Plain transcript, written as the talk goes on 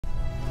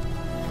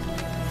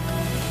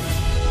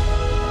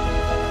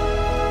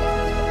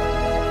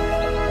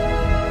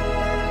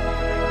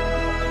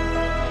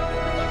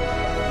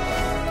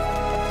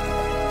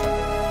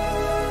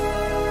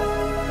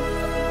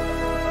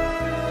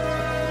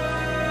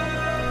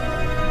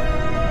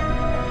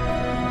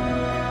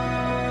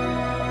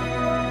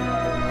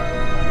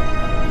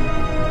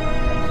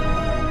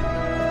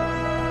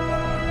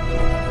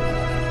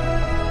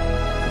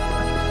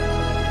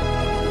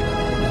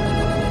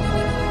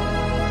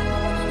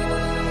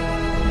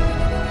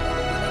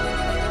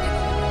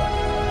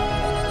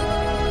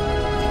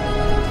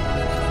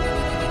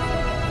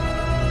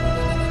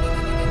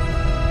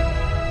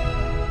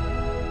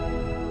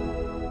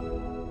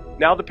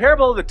Now, the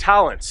parable of the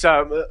talents.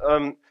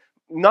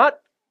 Not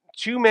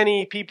too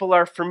many people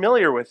are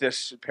familiar with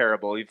this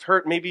parable.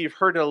 Maybe you've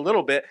heard it a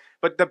little bit,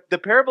 but the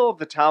parable of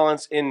the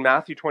talents in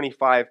Matthew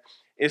 25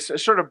 is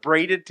sort of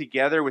braided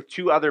together with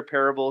two other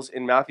parables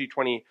in Matthew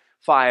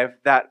 25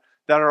 that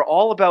are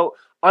all about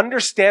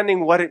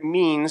understanding what it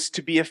means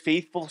to be a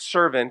faithful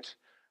servant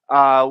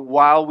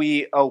while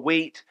we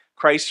await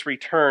Christ's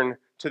return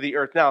to the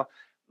earth. Now,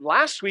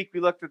 last week we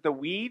looked at the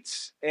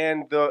weeds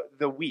and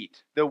the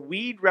wheat. The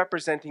weed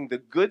representing the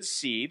good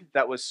seed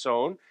that was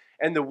sown,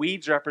 and the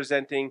weeds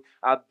representing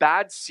a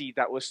bad seed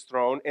that was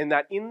thrown, and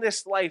that in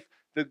this life,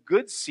 the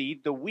good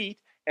seed, the wheat,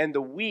 and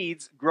the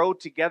weeds grow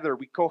together.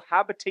 We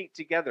cohabitate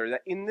together.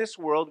 That in this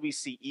world we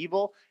see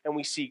evil and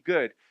we see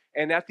good.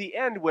 And at the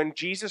end, when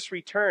Jesus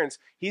returns,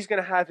 he's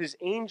going to have his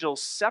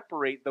angels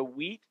separate the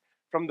wheat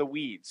from the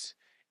weeds.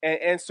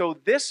 And so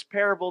this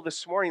parable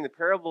this morning, the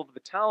parable of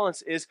the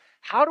talents, is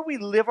how do we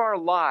live our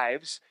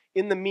lives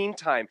in the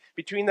meantime,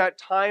 between that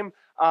time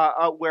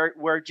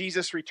where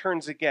Jesus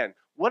returns again?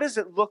 What does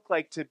it look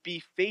like to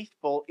be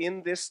faithful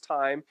in this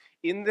time,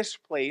 in this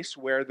place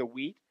where the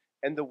wheat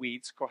and the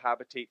weeds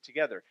cohabitate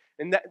together?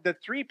 And the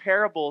three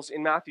parables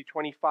in Matthew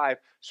 25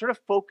 sort of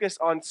focus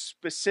on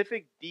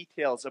specific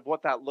details of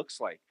what that looks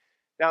like.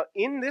 Now,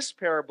 in this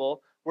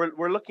parable,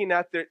 we're looking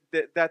at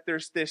that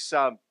there's this...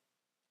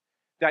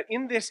 that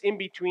in this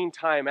in-between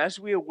time, as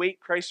we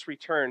await Christ's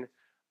return,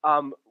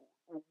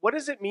 what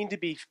does it mean to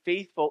be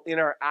faithful in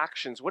our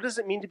actions? What does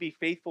it mean to be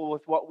faithful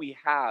with what we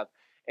have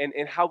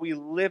and how we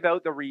live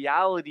out the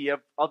reality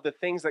of the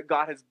things that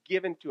God has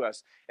given to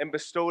us and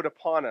bestowed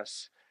upon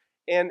us?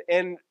 And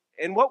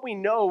what we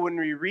know when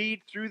we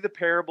read through the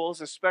parables,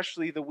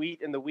 especially the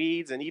wheat and the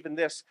weeds and even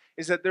this,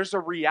 is that there's a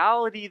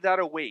reality that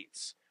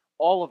awaits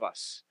all of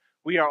us.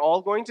 We are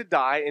all going to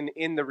die, and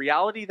in the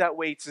reality that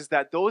waits is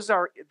that those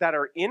that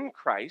are in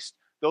Christ,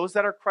 those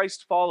that are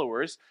Christ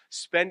followers,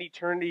 spend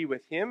eternity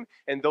with him,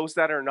 and those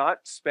that are not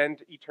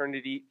spend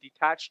eternity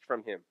detached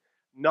from him,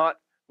 not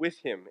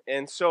with him.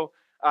 And so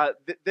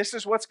this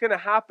is what's going to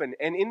happen.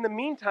 And in the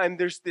meantime,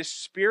 there's this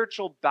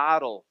spiritual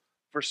battle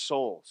for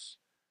souls.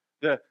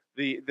 The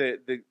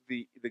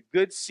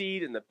good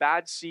seed and the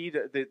bad seed,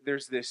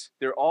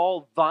 they're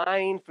all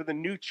vying for the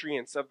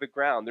nutrients of the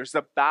ground. There's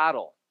a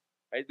battle.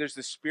 Right? There's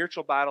this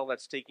spiritual battle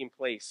that's taking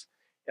place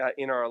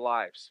in our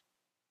lives.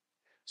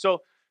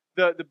 So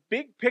the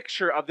big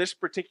picture of this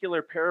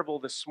particular parable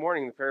this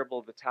morning, the parable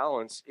of the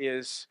talents,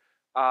 is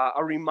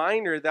a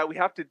reminder that we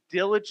have to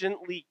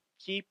diligently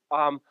keep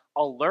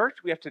alert.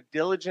 We have to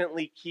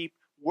diligently keep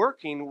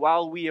working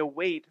while we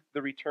await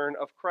the return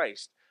of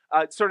Christ.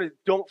 Sort of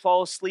don't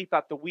fall asleep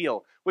at the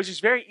wheel, which is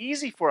very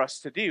easy for us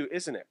to do,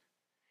 isn't it?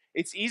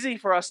 It's easy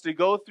for us to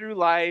go through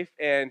life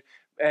and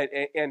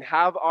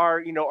have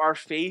our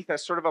faith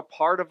as sort of a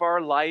part of our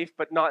life,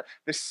 but not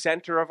the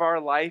center of our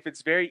life.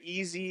 It's very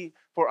easy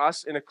for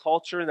us in a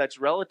culture that's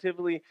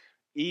relatively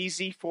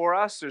easy for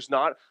us. There's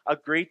not a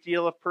great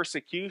deal of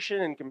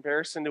persecution in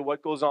comparison to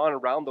what goes on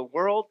around the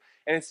world,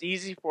 and it's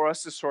easy for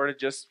us to sort of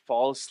just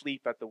fall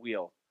asleep at the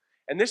wheel.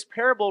 And this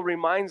parable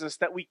reminds us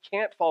that we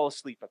can't fall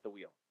asleep at the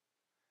wheel,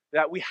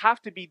 that we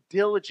have to be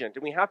diligent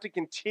and we have to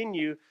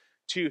continue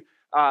to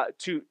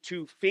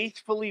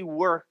faithfully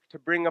work to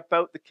bring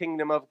about the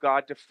kingdom of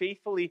God, to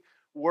faithfully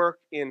work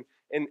in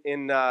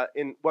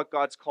what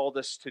God's called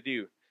us to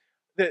do.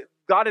 That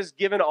God has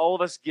given all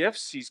of us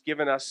gifts. He's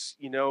given us,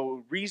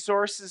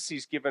 resources.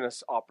 He's given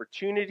us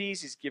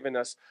opportunities. He's given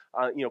us,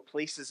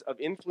 places of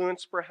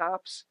influence,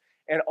 perhaps.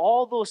 And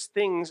all those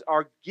things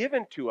are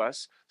given to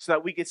us so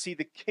that we can see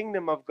the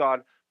kingdom of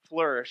God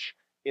flourish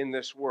in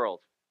this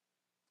world.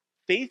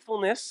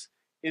 Faithfulness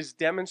is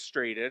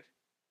demonstrated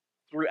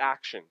through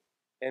action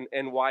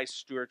and wise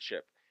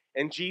stewardship.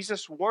 And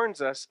Jesus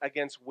warns us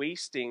against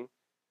wasting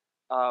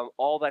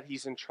all that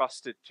he's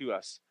entrusted to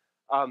us.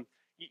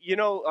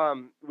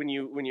 When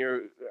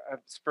you're,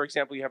 for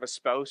example, you have a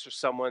spouse or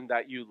someone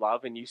that you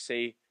love and you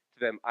say to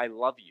them, "I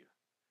love you."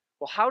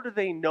 Well, how do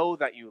they know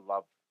that you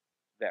love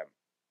them?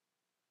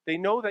 They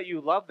know that you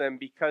love them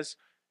because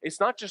it's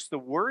not just the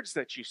words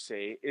that you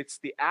say, it's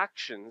the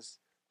actions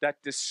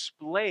that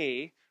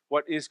display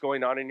what is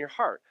going on in your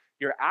heart.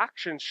 Your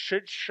actions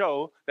should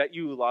show that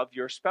you love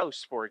your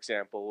spouse, for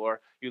example,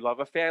 or you love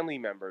a family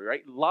member,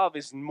 right? Love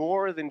is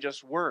more than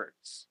just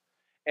words.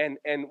 And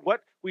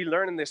what we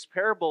learn in this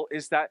parable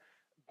is that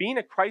being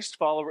a Christ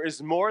follower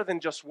is more than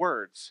just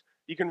words.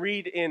 You can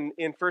read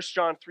in 1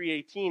 John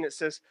 3:18, it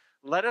says,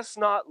 "Let us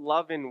not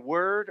love in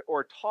word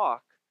or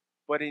talk,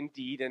 but in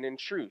deed and in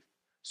truth."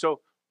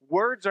 So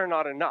words are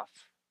not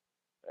enough.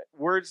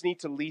 Words need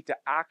to lead to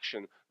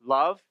action.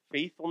 Love,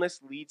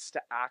 faithfulness leads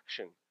to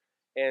action.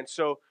 And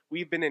so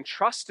we've been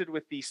entrusted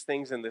with these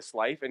things in this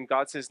life, and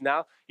God says,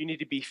 now you need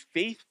to be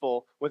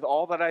faithful with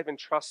all that I've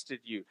entrusted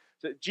you.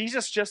 So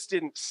Jesus just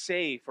didn't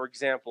say, for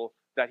example,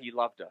 that he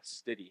loved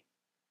us, did he?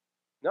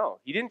 No,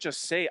 he didn't just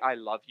say, "I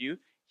love you."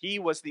 He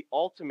was the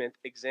ultimate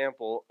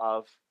example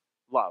of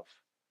love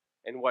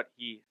and what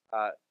he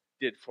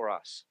did for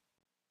us.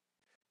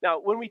 Now,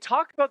 when we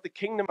talk about the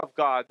kingdom of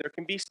God, there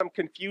can be some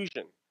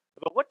confusion.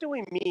 But what do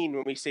we mean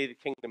when we say the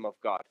kingdom of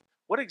God?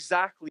 What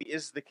exactly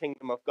is the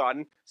kingdom of God?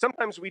 And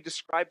sometimes we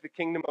describe the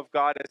kingdom of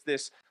God as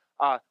this,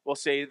 we'll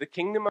say the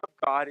kingdom of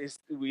God is,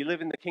 we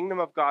live in the kingdom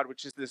of God,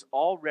 which is this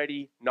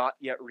already not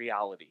yet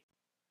reality.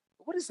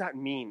 What does that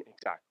mean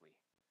exactly?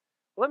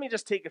 Let me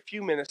just take a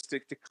few minutes to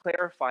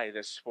clarify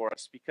this for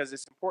us because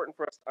it's important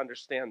for us to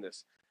understand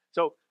this.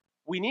 So,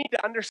 we need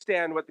to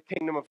understand what the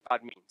kingdom of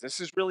God means. This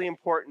is really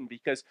important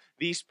because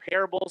these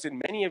parables and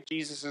many of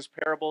Jesus's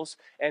parables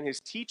and his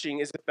teaching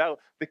is about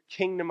the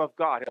kingdom of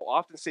God. He'll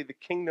often say the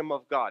kingdom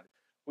of God.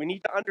 We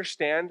need to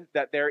understand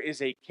that there is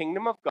a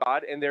kingdom of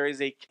God and there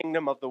is a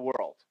kingdom of the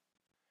world.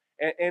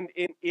 And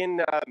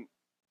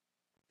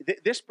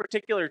this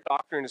particular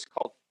doctrine is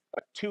called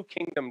a two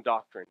kingdom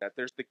doctrine, that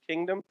there's the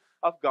kingdom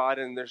of God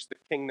and there's the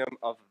kingdom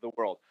of the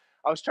world.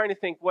 I was trying to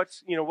think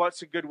what's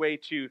a good way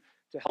to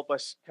help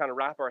us kind of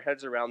wrap our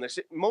heads around this.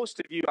 Most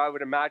of you, I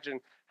would imagine,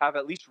 have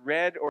at least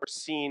read or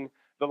seen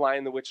The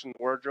Lion, the Witch, and the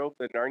Wardrobe,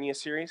 the Narnia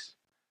series.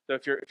 So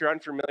if you're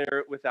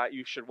unfamiliar with that,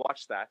 you should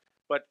watch that.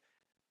 But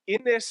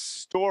in this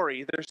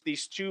story, there's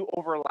these two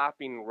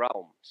overlapping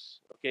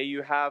realms. Okay,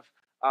 you have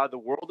the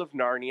world of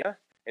Narnia,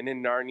 and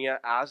in Narnia,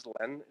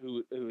 Aslan,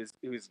 who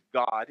is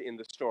God in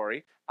the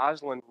story,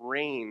 Aslan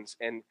reigns,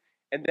 and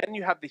then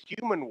you have the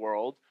human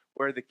world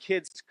where the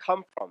kids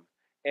come from,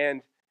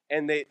 and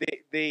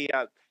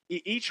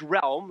each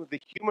realm,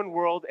 the human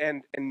world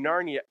and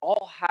Narnia,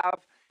 all have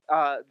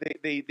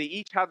they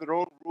each have their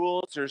own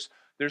rules.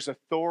 There's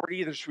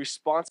authority, there's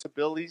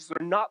responsibilities.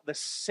 They're not the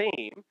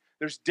same.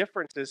 There's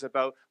differences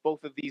about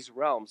both of these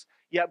realms.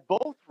 Yet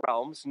both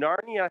realms,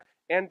 Narnia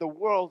and the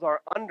world, are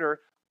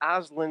under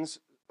Aslan's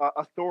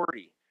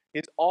authority,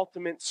 his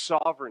ultimate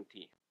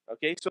sovereignty.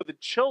 Okay, so the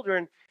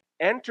children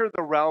enter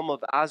the realm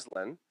of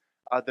Aslan.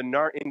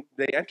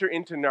 They enter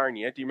into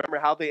Narnia. Do you remember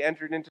how they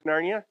entered into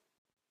Narnia?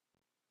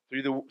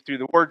 Through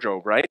the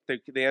wardrobe, right?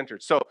 They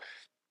entered. So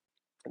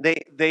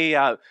they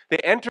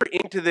enter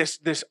into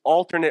this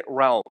alternate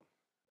realm,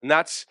 and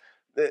that's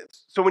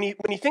so when you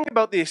think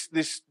about this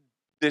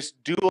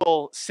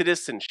dual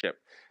citizenship,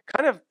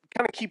 kind of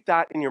keep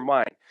that in your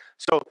mind.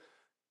 So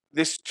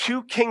this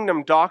two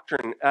kingdom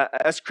doctrine,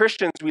 as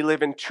Christians, we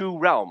live in two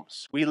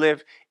realms. We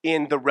live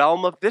in the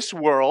realm of this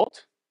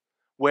world,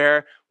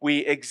 where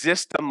we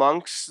exist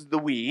amongst the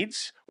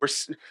weeds,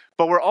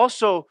 but we're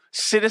also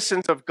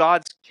citizens of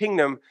God's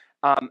kingdom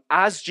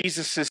as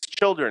Jesus'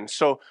 children.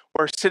 So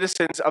we're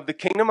citizens of the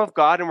kingdom of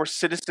God and we're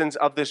citizens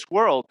of this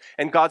world.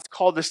 And God's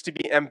called us to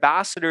be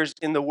ambassadors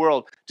in the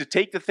world, to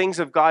take the things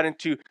of God and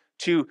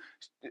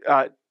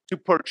uh, to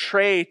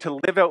portray, to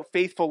live out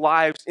faithful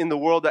lives in the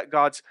world that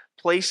God's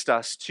placed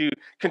us, to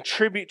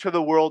contribute to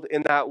the world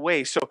in that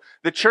way. So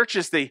the church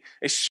is a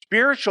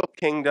spiritual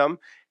kingdom,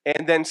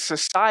 and then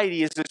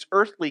society is this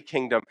earthly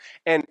kingdom,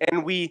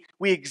 and we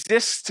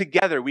exist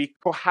together, we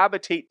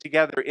cohabitate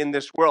together in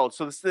this world.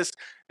 So it's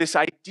this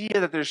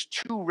idea that there's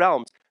two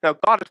realms. Now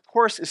God, of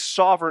course, is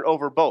sovereign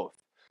over both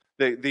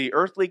the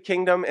earthly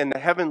kingdom and the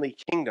heavenly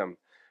kingdom,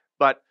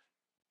 but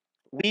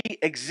we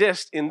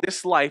exist in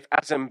this life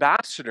as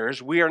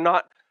ambassadors. We are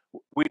not,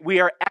 we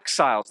are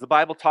exiles. The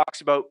Bible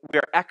talks about we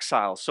are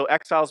exiles. So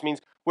exiles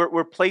means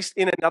we're placed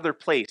in another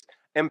place.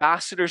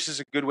 Ambassadors is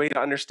a good way to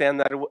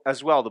understand that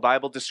as well. The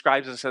Bible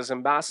describes us as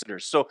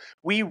ambassadors. So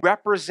we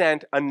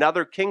represent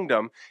another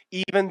kingdom,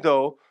 even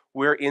though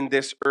we're in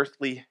this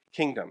earthly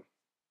kingdom.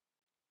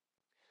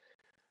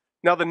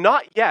 Now, the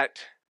not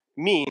yet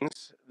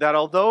means that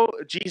although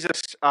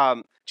Jesus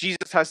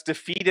has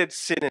defeated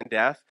sin and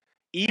death,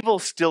 evil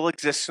still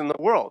exists in the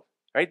world.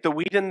 Right? The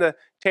wheat and the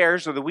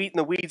tares, or the wheat and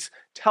the weeds,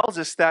 tells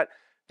us that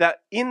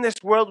in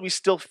this world we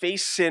still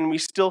face sin, we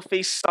still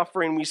face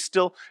suffering, we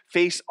still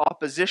face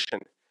opposition.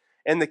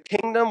 And the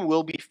kingdom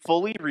will be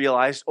fully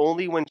realized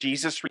only when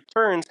Jesus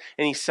returns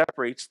and he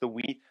separates the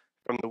wheat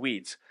from the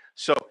weeds.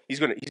 So he's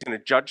going to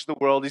judge the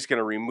world. He's going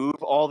to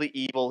remove all the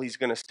evil. He's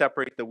going to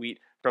separate the wheat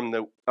from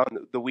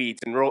the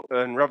weeds.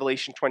 In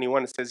Revelation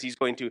 21, it says he's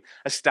going to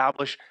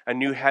establish a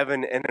new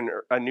heaven and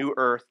a new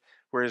earth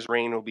where his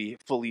reign will be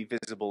fully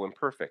visible and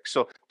perfect.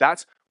 So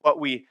that's what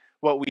we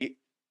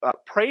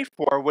pray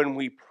for when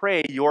we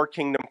pray, "Your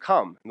kingdom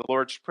come," in the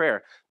Lord's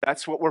Prayer.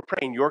 That's what we're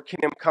praying. Your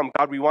kingdom come,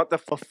 God. We want the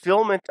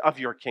fulfillment of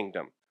your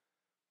kingdom.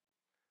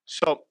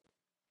 So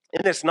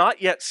in this not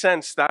yet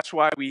sense, that's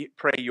why we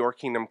pray your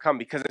kingdom come,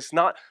 because it's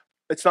not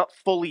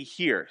fully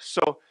here.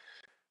 So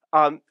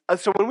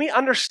when we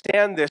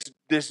understand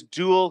this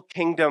dual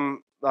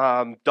kingdom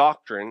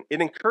doctrine, it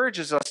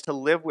encourages us to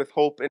live with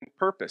hope and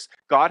purpose.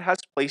 God has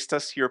placed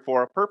us here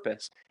for a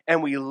purpose,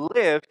 and we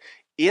live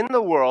in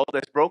the world,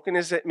 as broken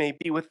as it may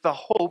be, with the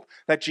hope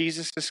that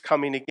Jesus is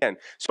coming again.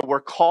 So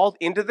we're called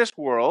into this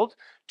world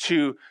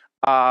to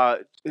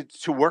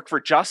work for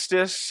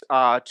justice,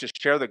 to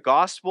share the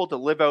gospel, to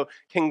live out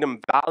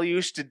kingdom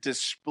values, to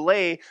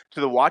display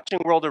to the watching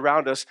world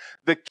around us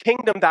the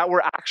kingdom that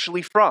we're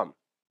actually from,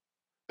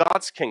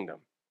 God's kingdom.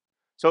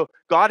 So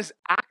God is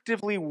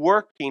actively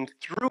working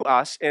through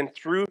us and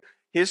through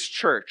his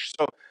church.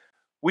 So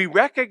we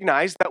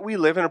recognize that we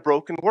live in a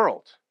broken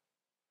world.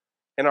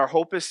 and our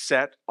hope is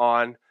set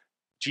on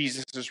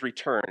Jesus'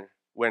 return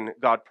when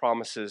God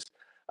promises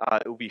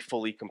it will be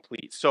fully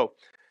complete. So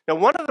now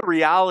one of the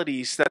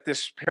realities that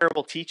this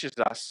parable teaches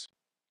us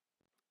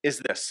is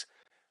this.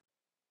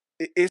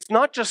 It's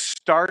not just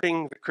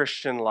starting the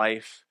Christian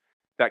life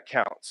that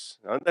counts.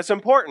 Now, that's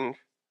important,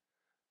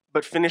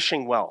 but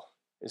finishing well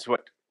is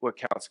what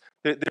counts.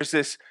 There's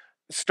this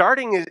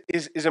starting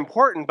is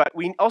important, but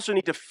we also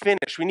need to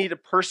finish. We need to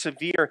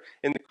persevere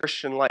in the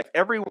Christian life.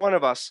 Every one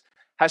of us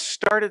has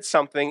started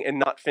something and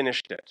not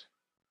finished it.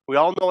 We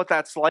all know what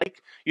that's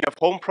like. You have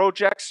home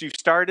projects you've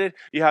started,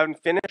 you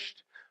haven't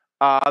finished,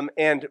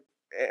 and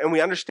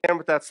we understand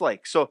what that's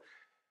like. So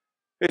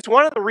it's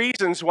one of the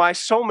reasons why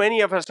so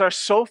many of us are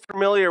so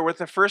familiar with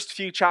the first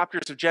few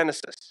chapters of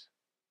Genesis,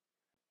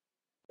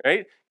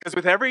 right? Because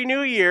with every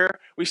new year,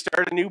 we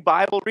start a new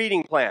Bible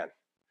reading plan.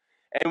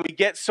 And we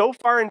get so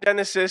far in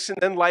Genesis, and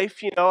then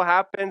life,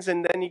 happens,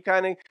 and then you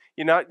kind of,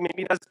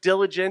 maybe not as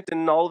diligent,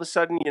 and all of a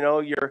sudden,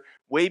 you're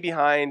way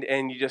behind,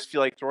 and you just feel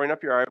like throwing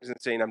up your arms and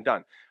saying, I'm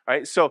done. All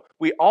right? So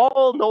we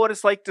all know what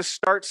it's like to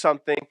start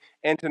something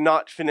and to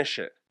not finish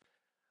it.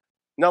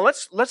 Now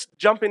let's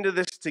jump into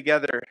this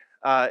together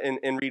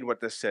and read what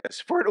this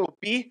says. For it will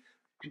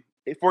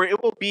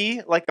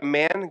be like a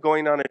man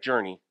going on a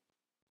journey,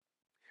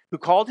 who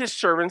called his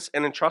servants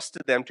and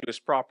entrusted them to his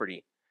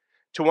property.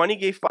 To one he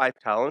gave 5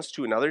 talents,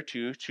 to another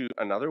 2, to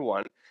another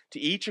 1, to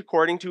each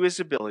according to his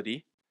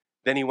ability.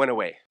 Then he went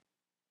away.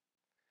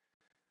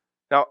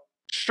 Now,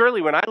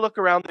 surely when I look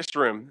around this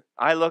room,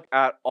 I look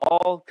at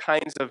all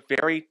kinds of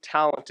very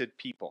talented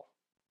people.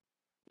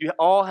 You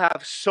all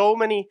have so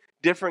many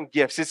different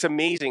gifts. It's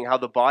amazing how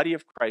the body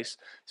of Christ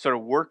sort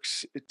of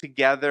works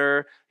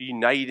together,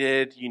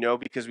 united,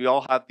 because we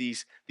all have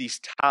these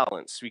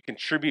talents. We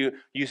contribute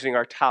using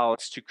our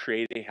talents to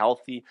create a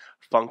healthy,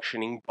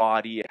 functioning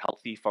body, a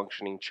healthy,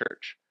 functioning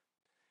church.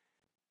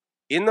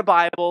 In the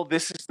Bible,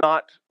 this is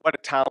not what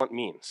a talent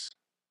means.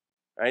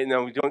 Right?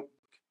 Now,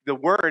 the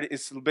word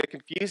is a little bit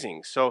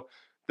confusing. So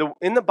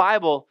in the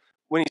Bible,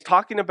 when he's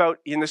talking about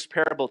in this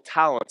parable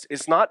talents,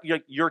 it's not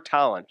your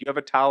talent. You have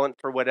a talent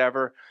for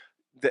whatever.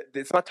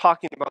 It's not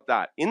talking about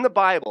that. In the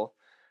Bible,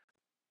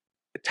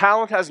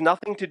 talent has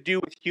nothing to do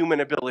with human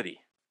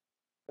ability.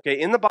 Okay,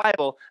 in the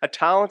Bible, a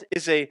talent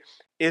is a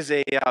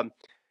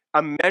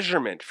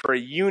measurement for a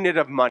unit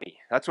of money.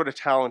 That's what a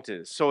talent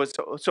is. So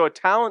a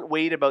talent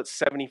weighed about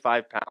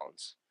 75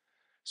 pounds.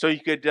 So you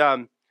could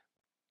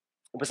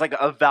it was like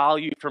a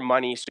value for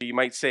money. So you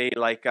might say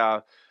like,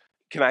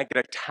 can I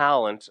get a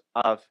talent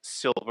of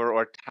silver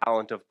or a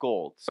talent of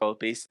gold? So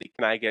basically,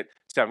 can I get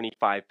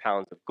 75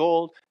 pounds of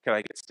gold? Can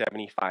I get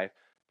 75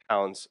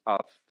 pounds of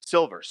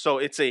silver? So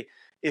it's a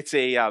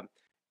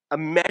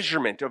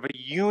measurement of a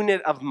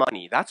unit of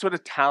money. That's what a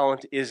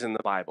talent is in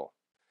the Bible.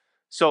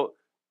 So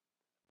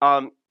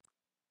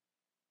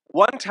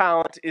one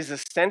talent is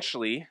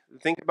essentially,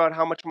 think about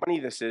how much money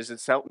this is.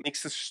 It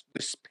makes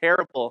this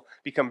parable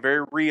become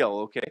very real,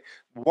 okay?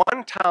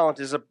 One talent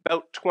is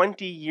about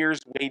 20 years'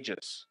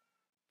 wages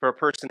for a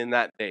person in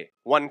that day.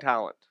 One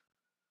talent.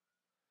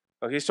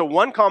 Okay, so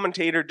one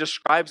commentator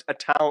describes a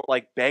talent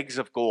like bags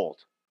of gold.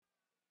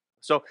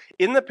 So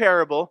in the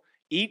parable,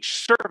 each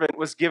servant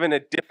was given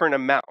a different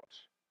amount.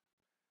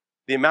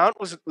 The amount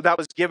that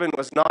was given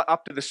was not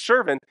up to the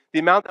servant. The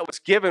amount that was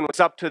given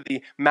was up to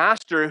the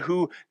master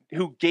who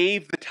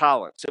gave the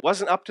talents. It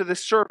wasn't up to the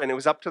servant, it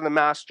was up to the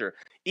master.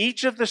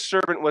 Each of the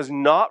servant was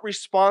not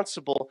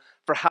responsible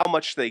for how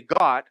much they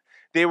got.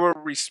 They were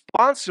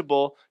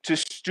responsible to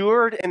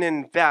steward and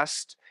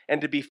invest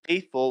and to be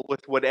faithful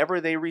with whatever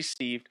they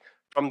received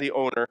from the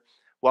owner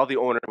while the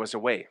owner was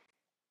away.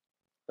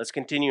 Let's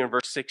continue in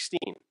verse 16.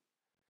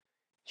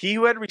 He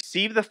who had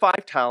received the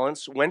 5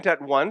 talents went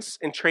at once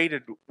and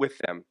traded with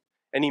them,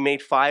 and he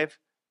made 5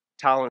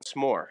 talents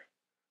more.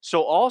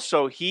 So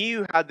also he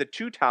who had the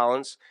 2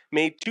 talents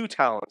made 2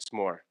 talents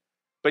more.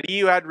 But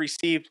he who had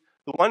received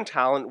the 1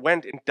 talent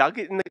went and dug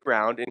it in the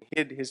ground and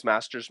hid his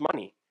master's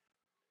money.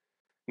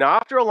 Now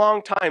after a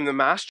long time, the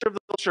master of the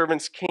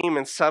servants came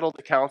and settled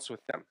accounts with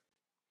them.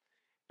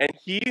 And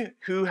he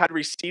who had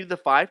received the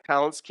 5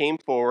 talents came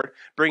forward,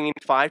 bringing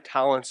 5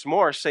 talents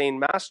more, saying,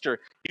 Master,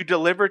 you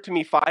delivered to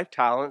me 5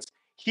 talents.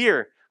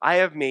 Here, I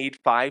have made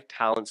 5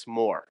 talents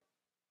more.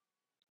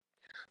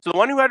 So the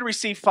one who had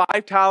received 5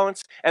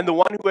 talents and the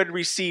one who had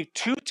received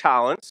 2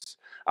 talents,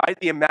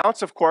 the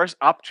amounts, of course,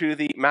 up to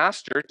the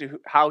master, to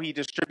how he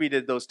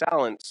distributed those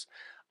talents,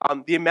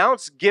 the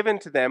amounts given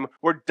to them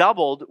were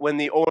doubled when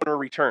the owner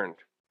returned.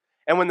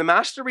 And when the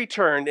master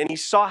returned and he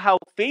saw how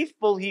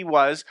faithful he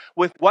was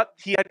with what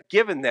he had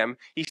given them,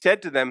 he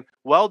said to them,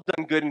 Well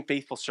done, good and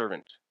faithful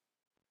servant.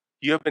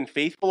 You have been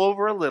faithful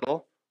over a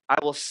little.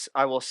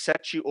 I will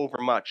set you over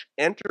much.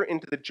 Enter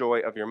into the joy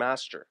of your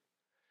master.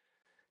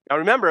 Now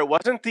remember, it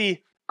wasn't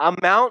the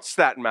amounts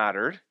that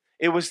mattered.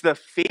 It was the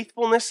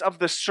faithfulness of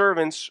the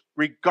servants,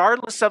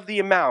 regardless of the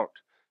amount,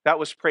 that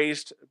was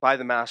praised by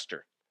the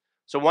master.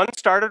 So one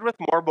started with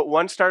more, but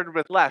one started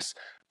with less.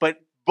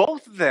 But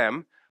both of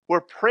them were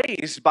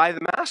praised by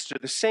the master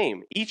the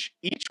same. Each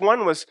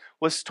one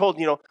was told,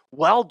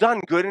 well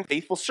done, good and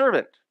faithful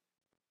servant.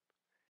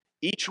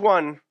 Each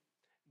one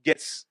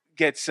is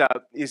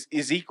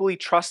equally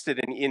trusted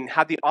and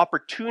had the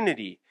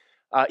opportunity,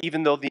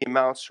 even though the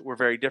amounts were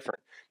very different.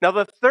 Now,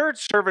 the third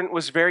servant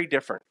was very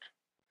different.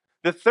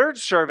 The third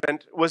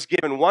servant was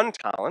given 1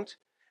 talent,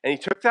 and he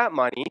took that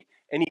money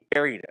and he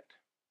buried it.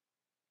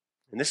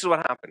 And this is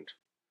what happened.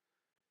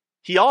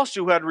 He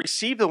also, who had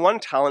received the 1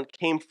 talent,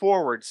 came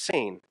forward,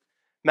 saying,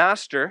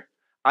 Master,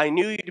 I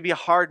knew you to be a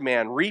hard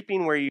man,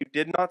 reaping where you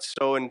did not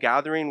sow and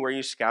gathering where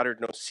you scattered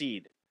no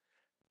seed.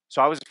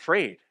 So I was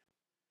afraid,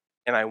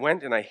 and I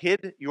went and I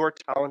hid your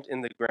talent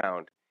in the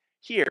ground.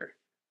 Here,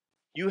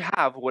 you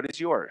have what is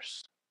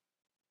yours.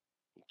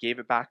 He gave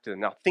it back to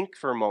them. Now think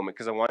for a moment,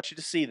 because I want you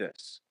to see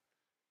this.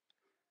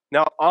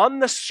 Now, on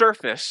the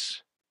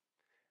surface,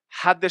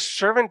 had this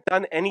servant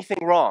done anything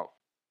wrong?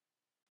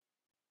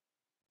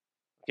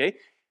 Okay?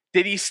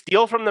 Did he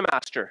steal from the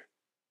master?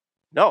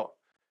 No.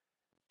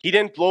 He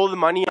didn't blow the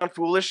money on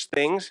foolish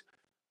things.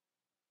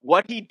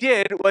 What he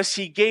did was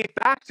he gave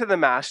back to the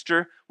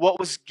master what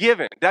was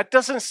given. That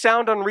doesn't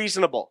sound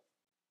unreasonable.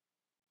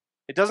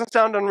 It doesn't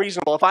sound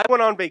unreasonable. If I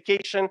went on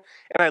vacation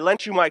and I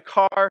lent you my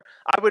car,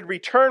 I would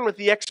return with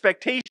the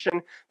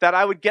expectation that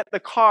I would get the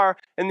car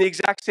in the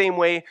exact same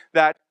way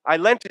that I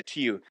lent it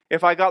to you.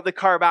 If I got the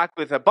car back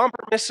with a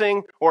bumper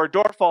missing or a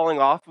door falling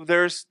off,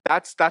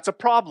 that's a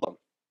problem.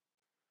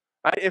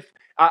 If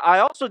I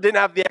also didn't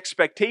have the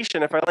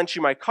expectation, if I lent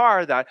you my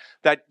car, that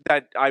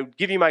I would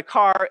give you my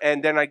car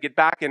and then I'd get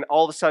back and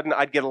all of a sudden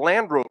I'd get a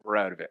Land Rover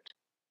out of it.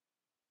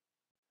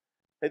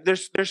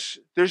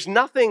 There's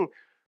nothing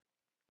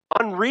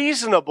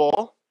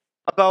unreasonable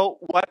about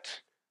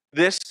what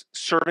this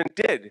servant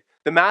did.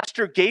 The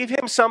master gave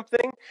him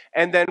something,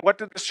 and then what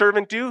did the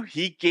servant do?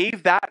 He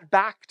gave that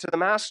back to the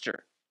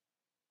master.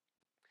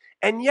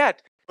 And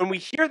yet, when we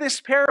hear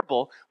this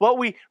parable, what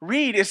we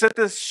read is that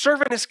the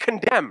servant is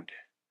condemned.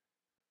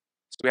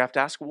 So we have to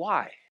ask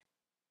why.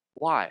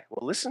 Why?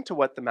 Well, listen to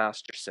what the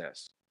master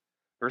says.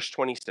 Verse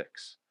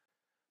 26.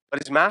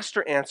 But his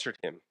master answered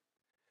him,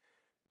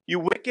 You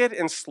wicked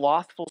and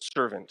slothful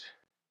servant,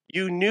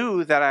 you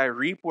knew that I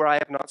reap where I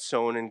have not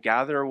sown and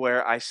gather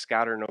where I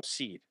scatter no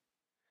seed.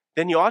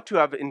 Then you ought to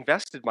have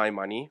invested my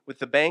money with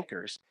the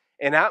bankers,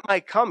 and at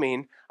my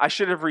coming I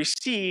should have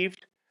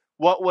received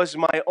what was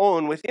my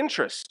own with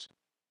interest.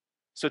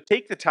 So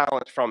take the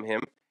talent from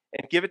him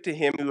and give it to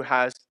him who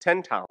has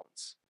 10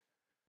 talents.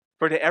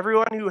 For to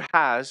everyone who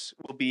has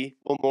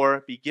will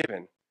more be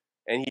given,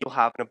 and he will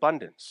have an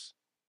abundance.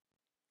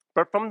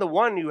 But from the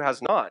one who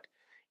has not,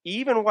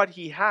 even what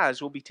he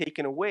has will be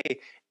taken away,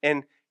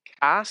 and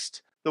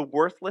cast the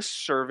worthless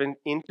servant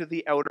into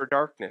the outer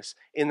darkness,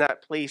 in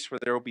that place where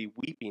there will be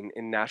weeping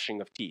and gnashing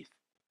of teeth.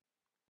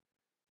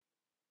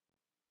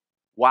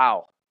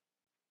 Wow.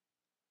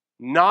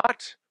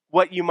 Not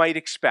what you might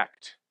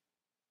expect.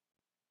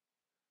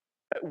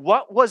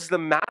 What was the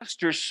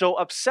master so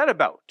upset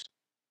about?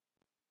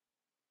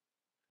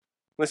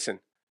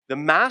 Listen, the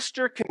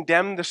master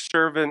condemned the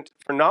servant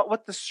for not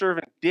what the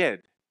servant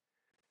did,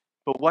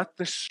 but what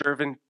the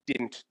servant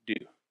didn't do.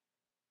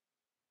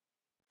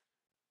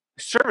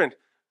 The servant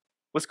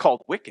was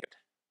called wicked.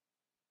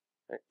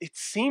 It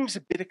seems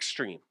a bit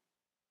extreme.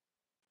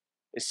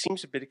 It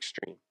seems a bit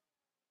extreme.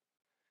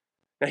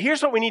 Now,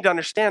 here's what we need to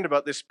understand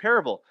about this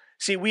parable.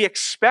 See, we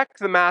expect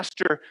the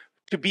master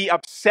to be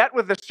upset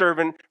with the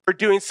servant for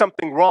doing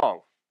something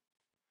wrong.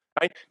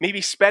 Right?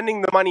 Maybe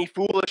spending the money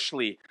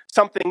foolishly,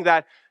 something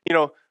that,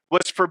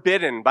 was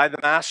forbidden by the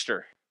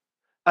master.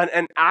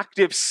 An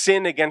active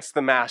sin against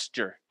the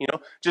master,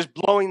 just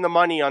blowing the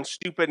money on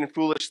stupid and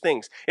foolish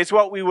things. It's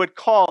what we would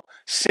call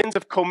sins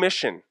of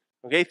commission.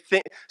 Okay,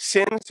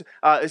 sins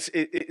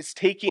is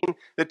taking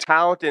the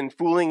talent and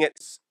fooling it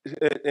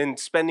and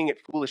spending it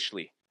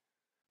foolishly.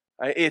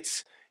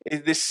 It's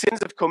the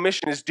sins of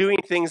commission is doing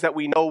things that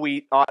we know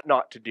we ought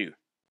not to do.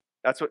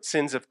 That's what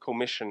sins of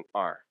commission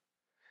are.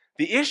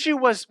 The issue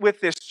was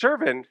with this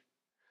servant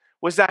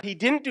was that he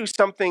didn't do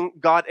something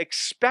God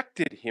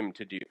expected him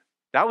to do.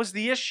 That was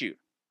the issue.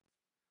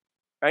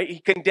 Right? He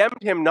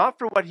condemned him not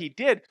for what he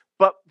did,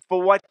 but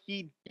for what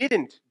he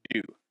didn't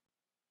do.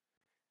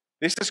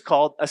 This is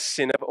called a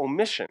sin of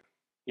omission.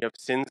 You have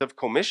sins of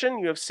commission,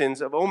 you have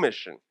sins of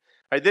omission.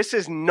 Right? This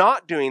is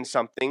not doing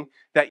something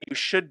that you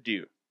should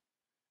do.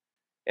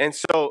 And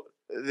so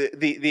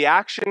the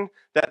action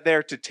that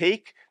they're to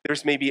take,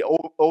 there's maybe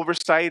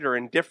oversight or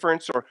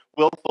indifference or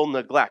willful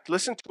neglect.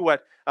 Listen to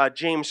what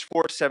James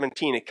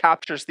 4:17, it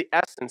captures the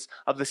essence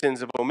of the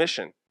sins of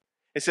omission.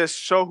 It says,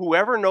 so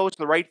whoever knows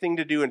the right thing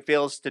to do and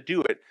fails to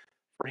do it,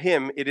 for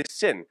him it is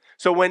sin.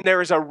 So when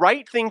there is a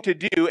right thing to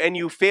do and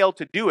you fail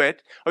to do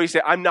it, or you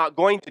say, I'm not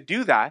going to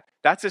do that,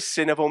 that's a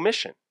sin of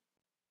omission.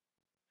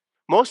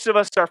 Most of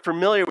us are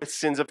familiar with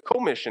sins of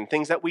commission,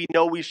 things that we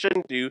know we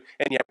shouldn't do,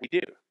 and yet we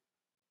do.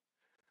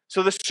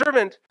 So the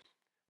servant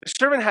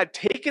had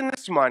taken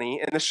this money,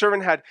 and the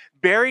servant had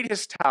buried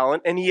his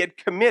talent, and he had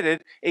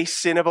committed a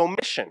sin of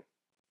omission.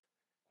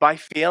 by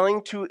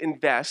failing to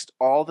invest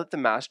all that the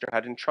master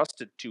had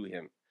entrusted to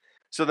him.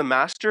 So the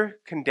master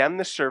condemned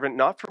the servant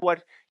not for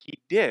what he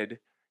did,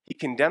 he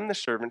condemned the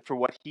servant for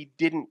what he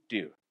didn't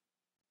do.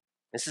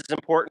 This is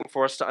important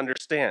for us to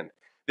understand.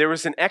 There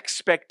was an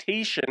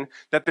expectation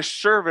that the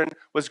servant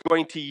was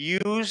going to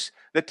use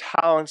the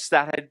talents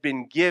that had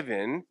been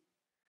given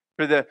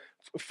for the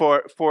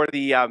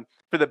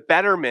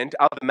betterment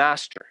of the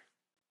master.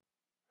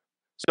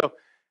 So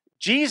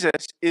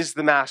Jesus is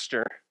the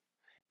master,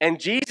 and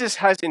Jesus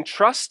has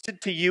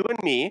entrusted to you and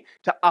me,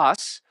 to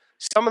us,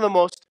 some of the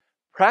most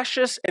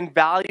precious and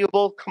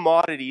valuable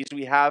commodities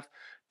we have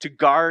to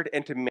guard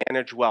and to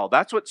manage well.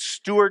 That's what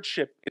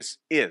stewardship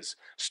is.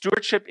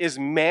 Stewardship is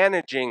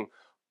managing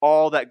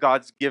all that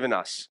God's given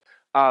us.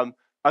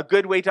 A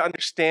good way to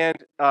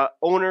understand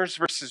owners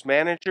versus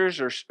managers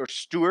or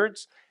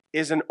stewards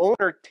is an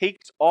owner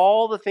takes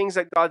all the things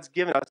that God's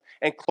given us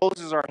and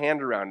closes our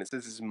hand around it.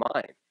 Says, "This is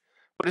mine."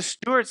 But a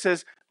steward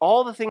says,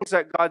 all the things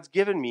that God's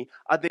given me,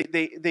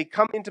 they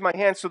come into my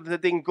hands so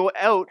that they can go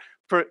out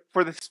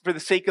for the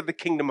sake of the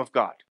kingdom of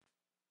God.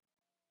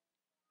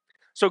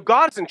 So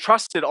God has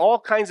entrusted all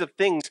kinds of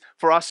things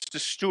for us to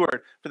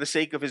steward for the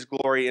sake of his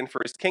glory and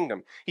for his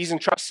kingdom. He's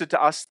entrusted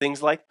to us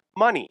things like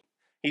money.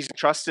 He's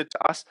entrusted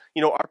to us,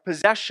 our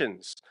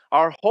possessions,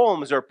 our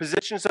homes, or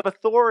positions of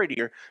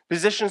authority, or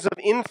positions of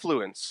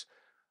influence.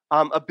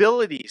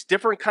 Abilities,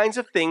 different kinds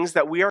of things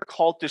that we are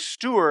called to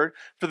steward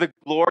for the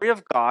glory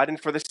of God and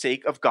for the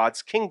sake of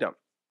God's kingdom.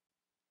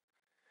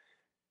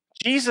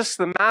 Jesus,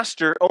 the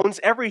master, owns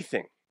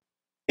everything.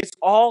 It's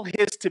all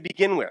his to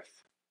begin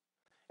with.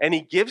 And he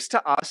gives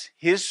to us,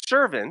 his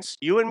servants,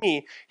 you and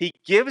me, he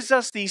gives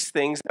us these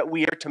things that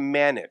we are to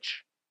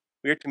manage.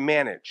 We are to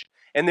manage.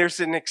 And there's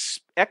an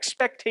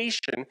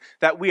expectation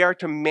that we are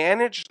to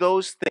manage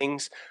those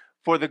things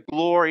for the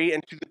glory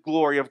and to the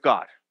glory of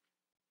God.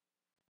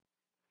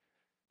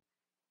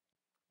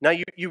 Now,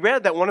 you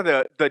read that one of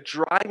the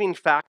driving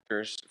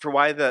factors for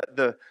why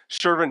the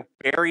servant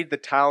buried the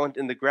talent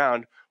in the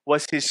ground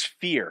was his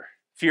fear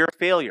of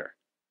failure.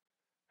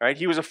 Right?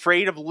 He was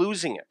afraid of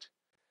losing it.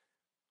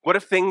 What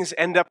if things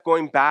end up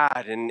going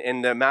bad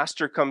and the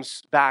master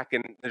comes back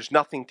and there's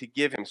nothing to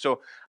give him?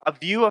 So a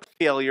view of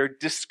failure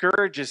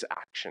discourages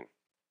action,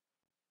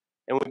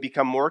 and we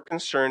become more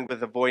concerned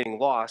with avoiding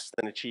loss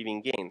than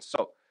achieving gains.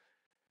 So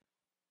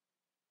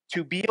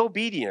to be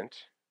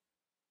obedient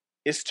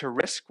is to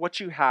risk what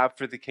you have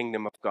for the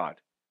kingdom of God.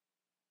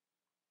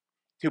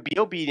 To be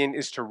obedient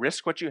is to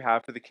risk what you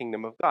have for the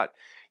kingdom of God.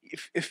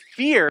 If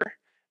fear,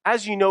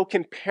 as you know,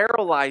 can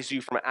paralyze you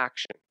from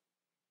action.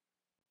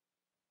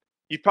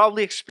 You've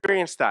probably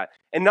experienced that.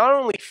 And not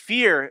only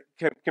fear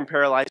can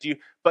paralyze you,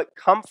 but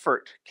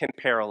comfort can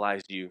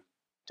paralyze you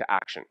to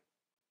action.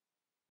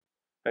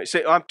 You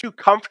say, I'm too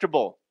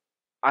comfortable.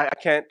 I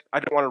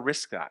don't want to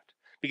risk that.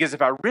 Because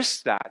if I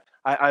risk that,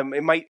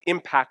 it might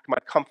impact my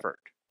comfort.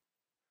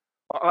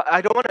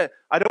 I don't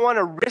want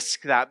to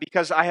risk that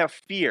because I have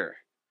fear.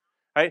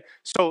 Right?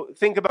 So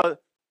think about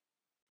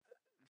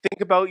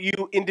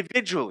you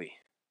individually.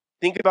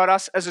 Think about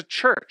us as a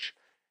church.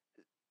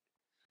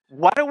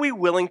 What are we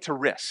willing to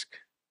risk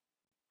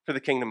for the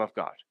kingdom of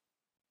God?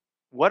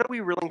 What are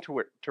we willing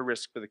to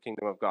risk for the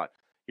kingdom of God?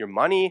 Your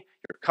money,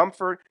 your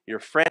comfort, your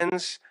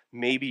friends,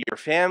 maybe your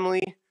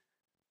family.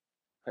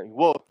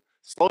 Whoa,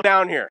 slow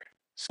down here.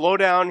 Slow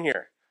down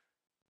here.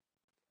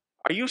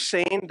 Are you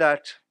saying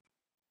that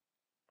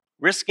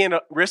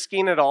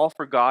risking it all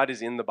for God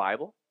is in the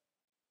Bible?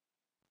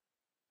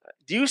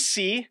 Do you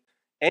see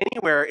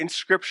anywhere in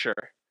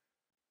Scripture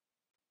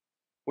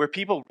where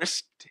people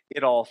risked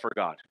it all for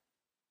God?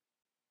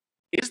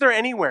 Is there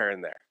anywhere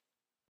in there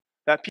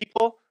that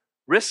people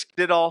risked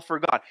it all for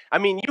God? I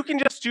mean, you can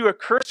just do a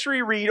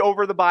cursory read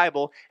over the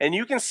Bible, and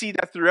you can see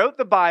that throughout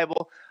the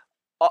Bible,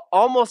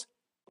 almost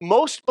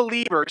most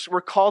believers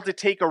were called to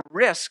take a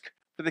risk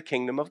for the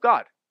kingdom of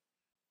God.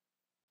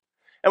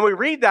 And we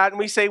read that and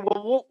we say,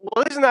 well,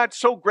 isn't that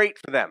so great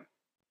for them?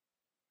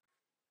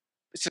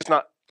 It's just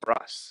not for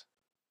us.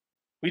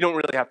 We don't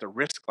really have to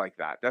risk like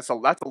that. That's a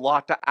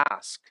lot to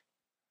ask.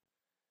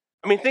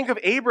 I mean, think of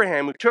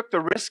Abraham, who took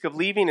the risk of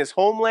leaving his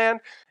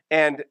homeland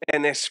and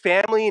his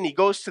family, and he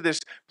goes to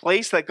this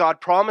place that God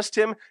promised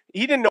him.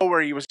 He didn't know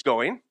where he was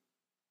going.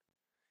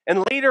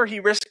 And later he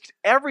risked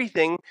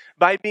everything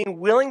by being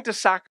willing to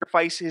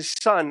sacrifice his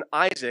son,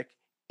 Isaac,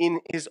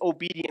 in his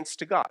obedience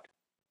to God.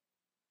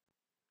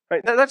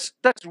 Right? That's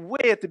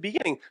way at the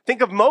beginning.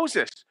 Think of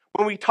Moses.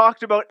 When we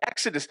talked about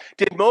Exodus,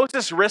 did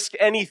Moses risk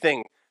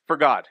anything for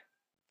God?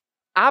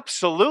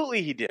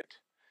 Absolutely he did.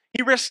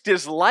 He risked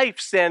his life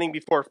standing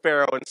before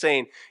Pharaoh and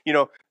saying,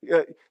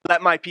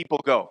 let my people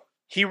go.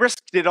 He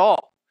risked it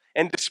all.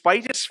 And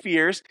despite his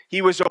fears,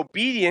 he was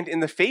obedient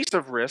in the face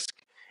of risk.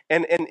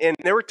 And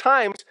there were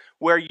times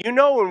where,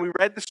 when we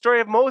read the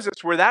story of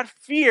Moses, where that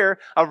fear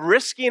of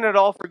risking it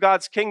all for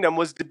God's kingdom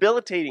was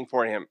debilitating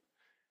for him.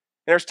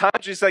 And there's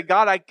times he's like,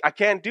 God, I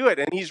can't do it.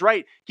 And he's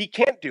right. He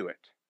can't do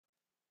it.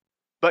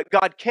 But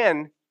God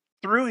can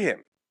through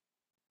him.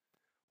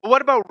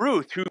 What about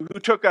Ruth, who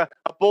took a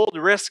bold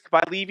risk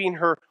by leaving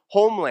her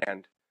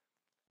homeland,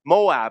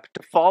 Moab,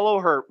 to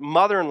follow her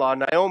mother-in-law,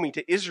 Naomi,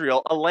 to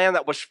Israel, a land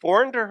that was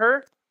foreign to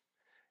her,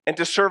 and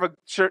to serve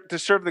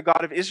the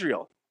God of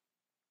Israel.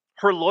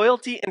 Her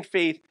loyalty and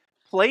faith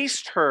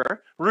placed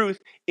her,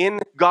 Ruth,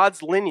 in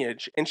God's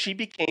lineage, and she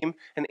became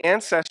an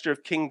ancestor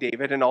of King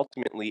David and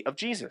ultimately of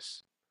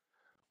Jesus.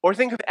 Or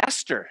think of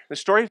Esther, the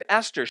story of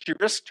Esther. She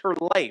risked her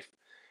life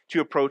to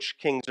approach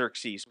King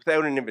Xerxes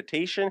without an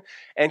invitation,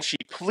 and she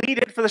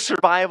pleaded for the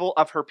survival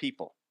of her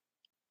people.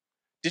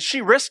 Did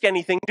she risk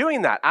anything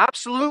doing that?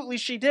 Absolutely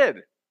she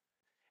did.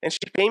 And she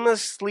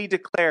famously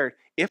declared,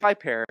 "If I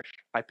perish,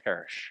 I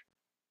perish."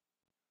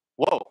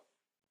 Whoa.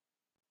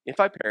 If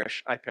I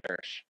perish, I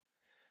perish.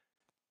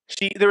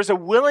 There was a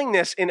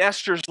willingness in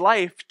Esther's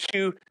life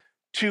to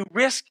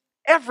risk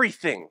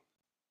everything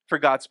for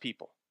God's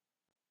people.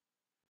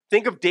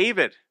 Think of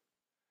David,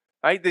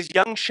 right? This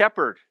young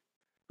shepherd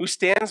who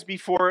stands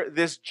before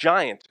this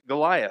giant,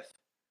 Goliath.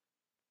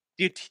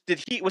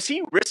 Was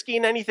he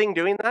risking anything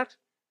doing that?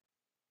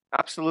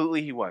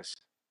 Absolutely he was.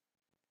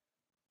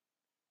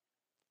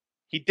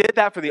 He did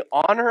that for the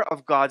honor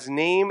of God's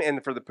name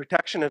and for the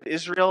protection of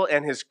Israel,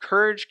 and his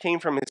courage came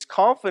from his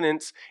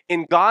confidence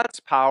in God's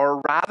power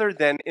rather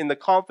than in the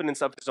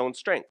confidence of his own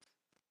strength.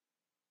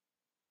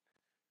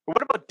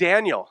 What about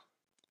Daniel?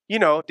 You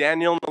know,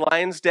 Daniel in the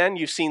lion's den,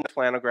 you've seen the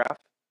flannelgraph.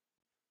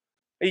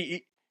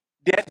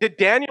 Did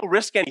Daniel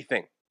risk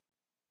anything?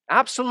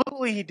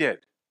 Absolutely he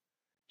did.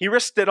 He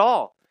risked it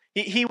all.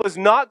 He was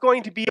not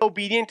going to be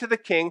obedient to the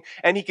king,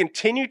 and he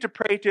continued to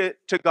pray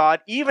to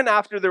God even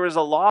after there was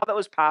a law that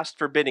was passed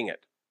forbidding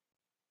it.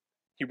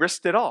 He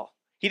risked it all.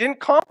 He didn't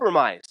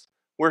compromise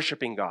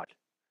worshiping God.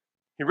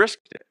 He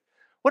risked it.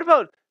 What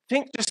about,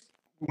 think just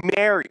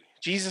Mary,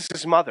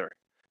 Jesus' mother.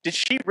 Did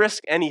she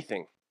risk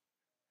anything?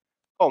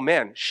 Oh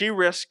man, she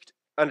risked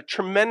a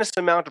tremendous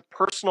amount of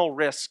personal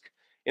risk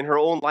in her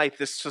own life,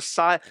 this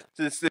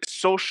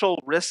social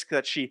risk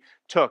that she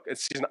took.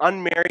 She's an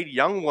unmarried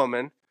young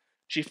woman.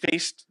 She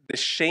faced this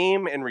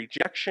shame and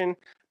rejection,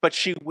 but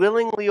she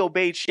willingly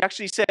obeyed. She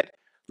actually said,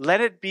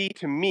 "Let it be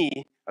to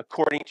me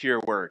according to your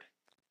word."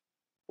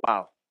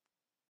 Wow.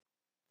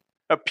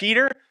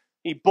 Peter,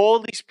 he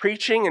boldly is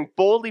preaching and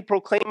boldly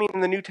proclaiming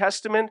in the New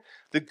Testament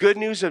the good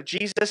news of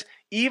Jesus,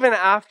 even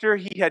after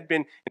he had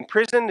been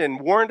imprisoned and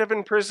warned of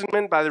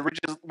imprisonment by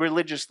the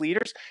religious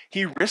leaders.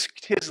 He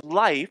risked his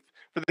life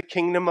for the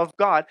kingdom of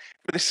God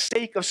for the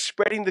sake of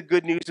spreading the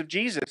good news of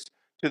Jesus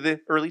to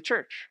the early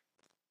church.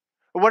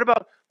 Or what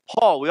about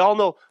Paul? We all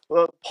know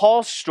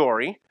Paul's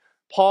story.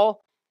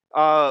 Paul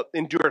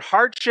endured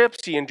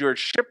hardships, he endured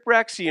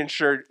shipwrecks, he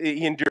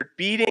endured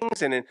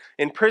beatings and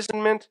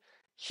imprisonment.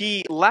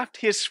 He left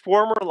his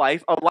former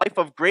life, a life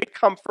of great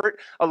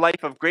comfort, a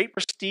life of great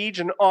prestige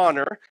and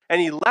honor,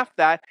 and he left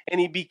that and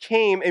he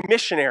became a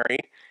missionary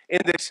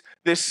in this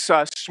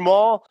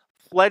small,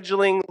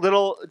 fledgling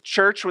little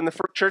church when the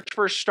church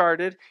first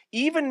started,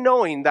 even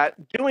knowing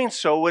that doing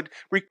so would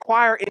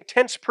require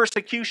intense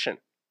persecution.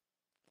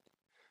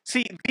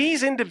 See,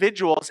 these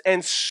individuals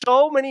and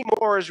so many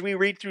more as we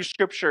read through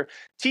Scripture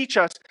teach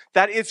us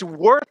that it's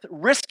worth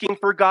risking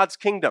for God's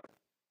kingdom.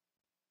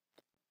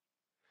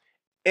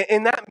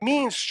 And that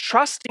means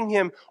trusting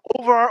him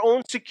over our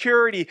own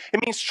security.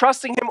 It means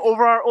trusting him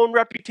over our own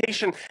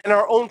reputation and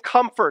our own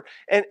comfort.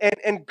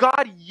 And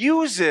God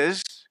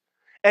uses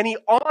and he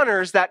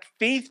honors that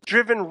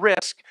faith-driven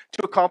risk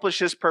to accomplish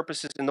his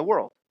purposes in the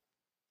world.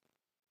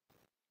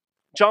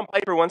 John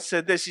Piper once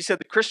said this. He said,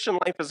 "The Christian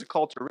life is a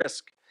call to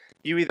risk.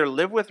 You either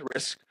live with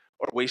risk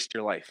or waste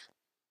your life."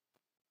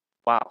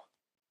 Wow.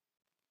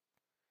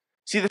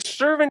 See, the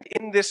servant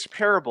in this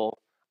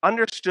parable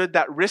understood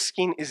that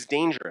risking is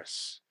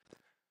dangerous.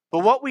 But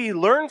what we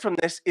learn from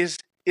this is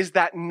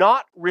that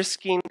not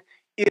risking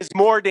is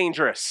more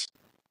dangerous.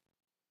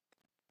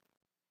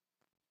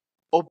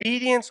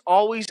 Obedience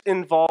always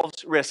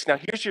involves risk. Now,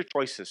 here's your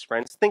choices,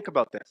 friends. Think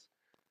about this.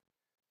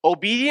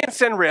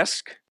 Obedience and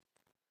risk,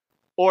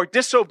 or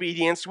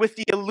disobedience with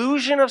the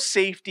illusion of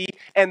safety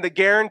and the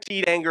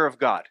guaranteed anger of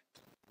God.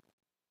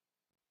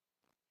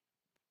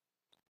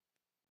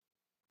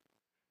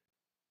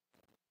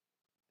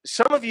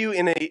 Some of you,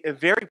 in a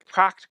very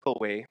practical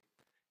way,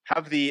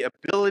 have the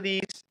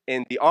abilities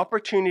and the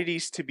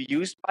opportunities to be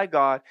used by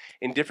God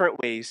in different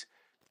ways,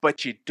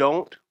 but you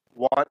don't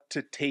want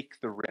to take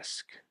the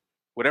risk,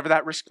 whatever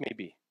that risk may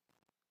be.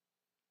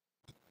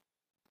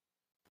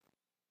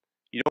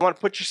 You don't want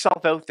to put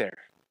yourself out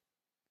there.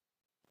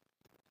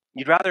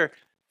 You'd rather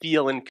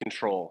feel in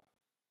control.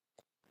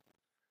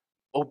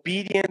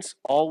 Obedience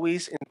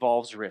always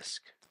involves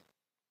risk.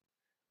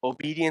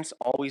 Obedience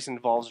always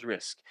involves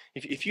risk.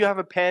 If you have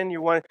a pen,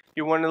 you're one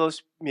of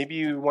those, maybe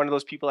you're one of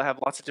those people that have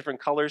lots of different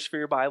colors for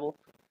your Bible.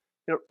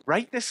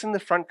 Write this in the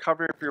front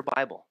cover of your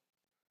Bible.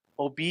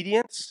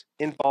 Obedience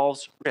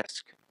involves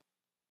risk.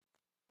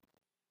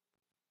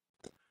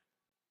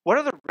 What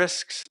are the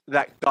risks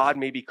that God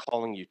may be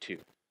calling you to?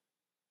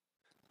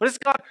 What is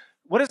God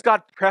what is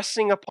God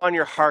pressing upon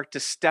your heart to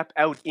step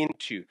out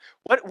into?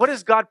 What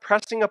is God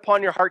pressing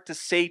upon your heart to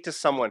say to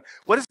someone?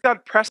 What is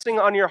God pressing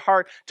on your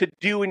heart to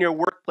do in your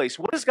workplace?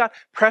 What is God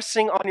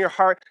pressing on your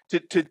heart to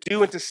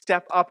do and to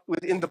step up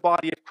within the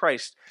body of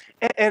Christ?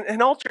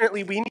 And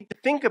alternately, we need to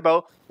think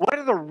about what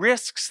are the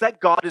risks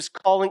that God is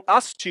calling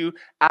us to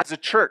as a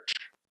church,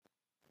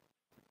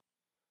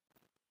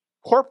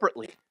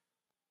 corporately.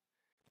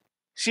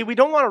 See, we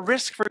don't want to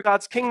risk for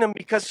God's kingdom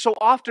because so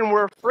often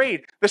we're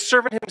afraid. The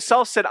servant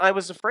himself said, I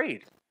was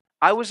afraid.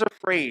 I was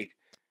afraid.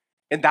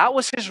 And that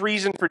was his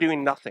reason for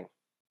doing nothing.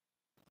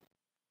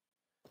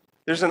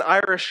 There's an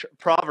Irish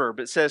proverb.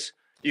 It says,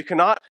 you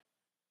cannot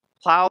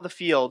plow the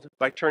field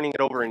by turning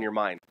it over in your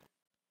mind.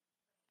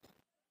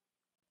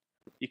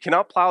 You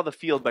cannot plow the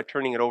field by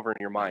turning it over in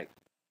your mind.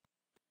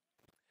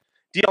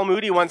 D.L.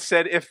 Moody once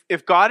said,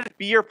 if God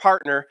be your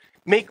partner,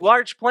 make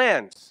large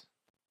plans.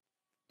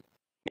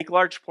 Make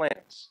large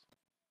plans.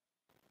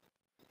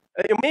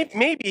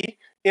 Maybe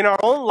in our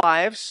own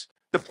lives,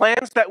 the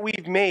plans that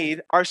we've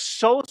made are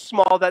so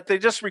small that they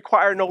just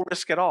require no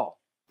risk at all.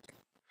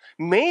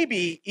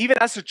 Maybe even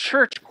as a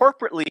church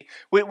corporately,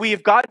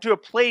 we've gotten to a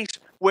place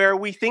where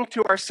we think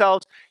to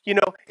ourselves,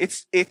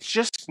 it's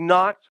just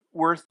not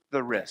worth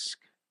the risk.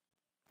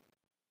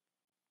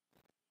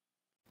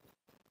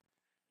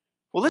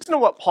 Well, listen to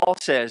what Paul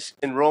says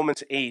in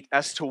Romans 8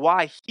 as to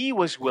why he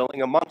was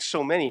willing, amongst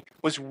so many,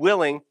 was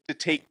willing to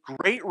take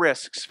great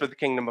risks for the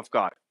kingdom of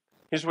God.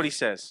 Here's what he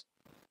says.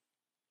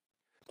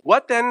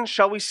 What then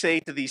shall we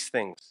say to these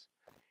things?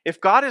 If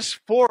God is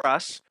for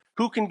us,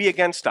 who can be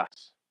against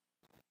us?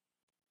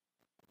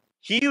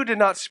 He who did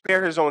not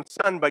spare his own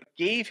son, but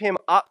gave him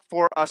up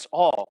for us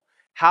all,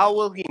 how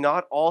will he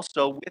not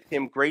also with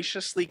him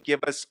graciously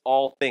give us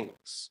all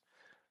things?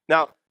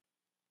 Now,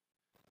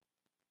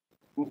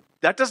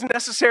 that doesn't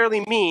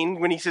necessarily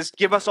mean when he says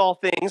give us all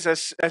things,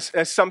 as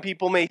some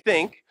people may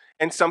think,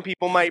 and some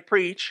people might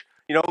preach,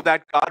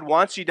 that God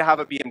wants you to have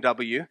a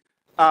BMW.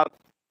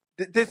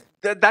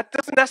 That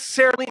doesn't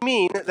necessarily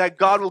mean that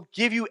God will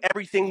give you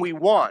everything we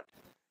want,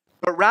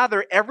 but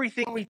rather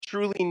everything we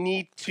truly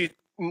need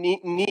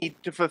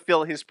to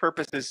fulfill his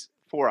purposes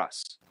for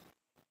us.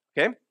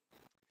 Okay?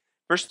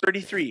 Verse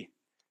 33.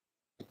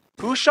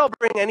 Who shall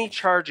bring any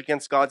charge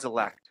against God's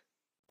elect?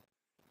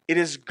 It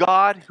is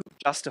God who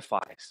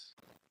justifies.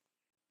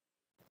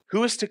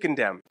 Who is to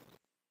condemn?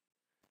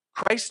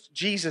 Christ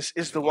Jesus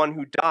is the one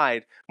who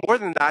died. More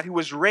than that, who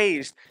was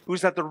raised, who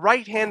is at the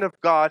right hand of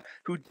God,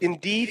 who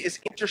indeed is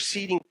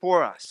interceding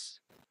for us.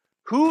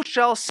 Who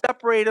shall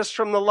separate us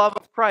from the love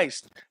of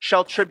Christ?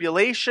 Shall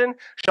tribulation,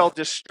 shall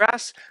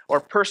distress, or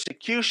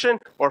persecution,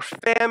 or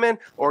famine,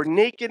 or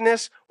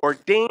nakedness, or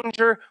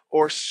danger,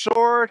 or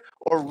sword,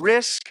 or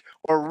risk,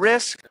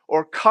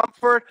 or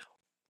comfort?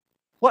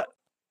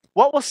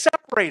 What will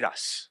separate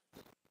us?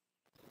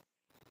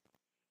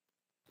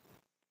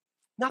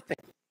 Nothing.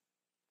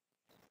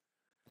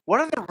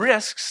 What are the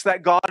risks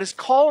that God is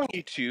calling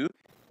you to?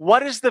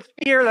 What is the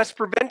fear that's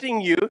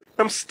preventing you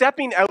from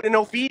stepping out in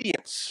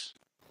obedience?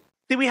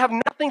 See, we have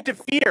nothing to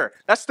fear.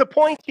 That's the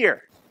point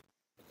here.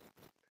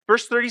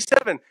 Verse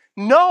 37.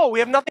 No, we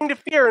have nothing to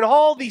fear in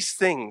all these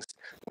things.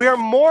 We are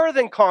more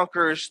than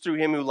conquerors through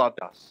him who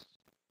loved us.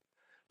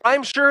 I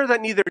am sure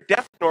that neither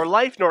death, nor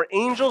life, nor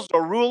angels,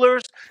 nor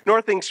rulers,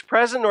 nor things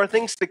present, nor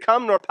things to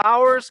come, nor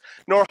powers,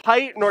 nor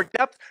height, nor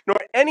depth, nor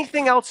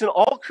anything else in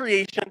all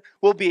creation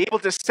will be able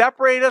to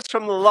separate us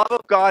from the love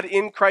of God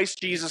in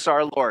Christ Jesus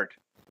our Lord.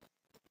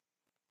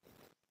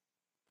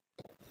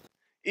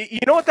 You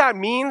know what that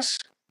means?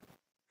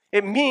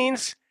 It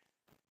means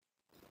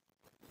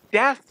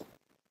death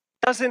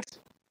doesn't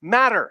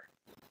matter.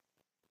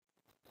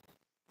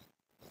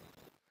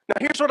 Now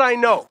here's what I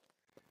know.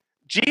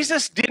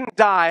 Jesus didn't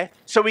die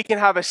so we can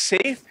have a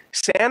safe,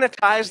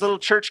 sanitized little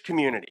church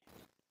community.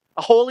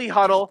 A holy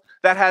huddle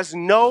that has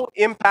no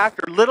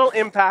impact or little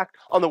impact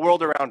on the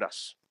world around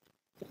us.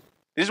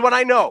 This is what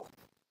I know.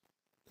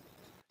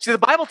 See, the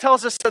Bible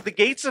tells us that the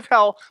gates of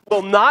hell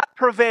will not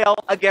prevail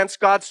against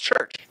God's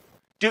church.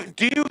 Do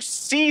you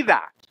see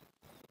that?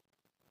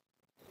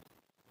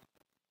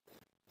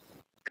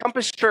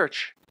 Compass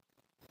Church,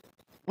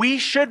 we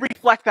should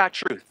reflect that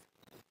truth.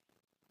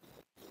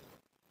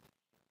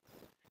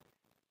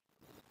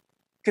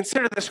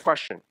 Consider this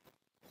question.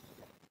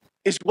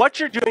 Is what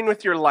you're doing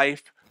with your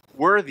life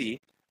worthy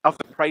of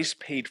the price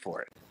paid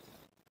for it?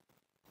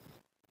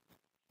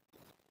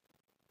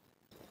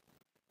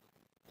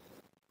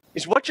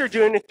 Is what you're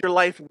doing with your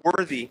life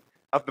worthy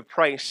of the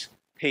price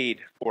paid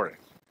for it?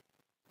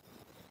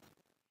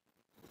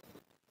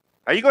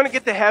 Are you going to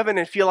get to heaven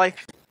and feel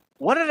like,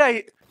 what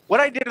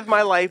I did with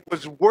my life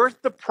was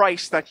worth the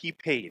price that he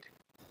paid?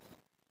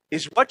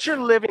 Is what you're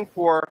living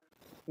for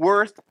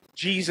worth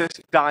Jesus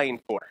dying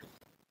for?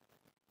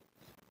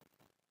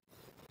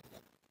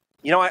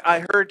 You know,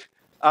 I heard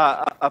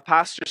a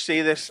pastor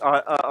say this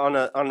on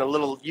a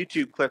little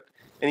YouTube clip,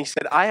 and he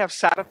said, I have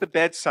sat at the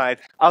bedside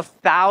of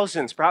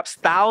thousands, perhaps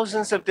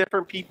thousands of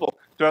different people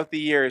throughout the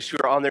years who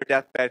are on their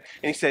deathbed.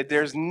 And he said,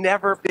 there's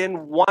never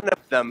been one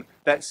of them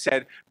that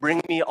said,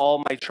 bring me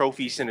all my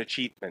trophies and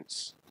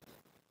achievements.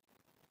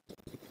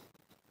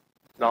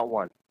 Not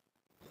one.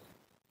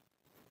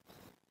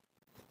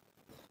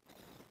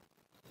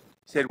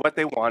 He said what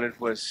they wanted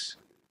was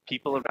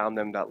people around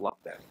them that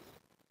loved them.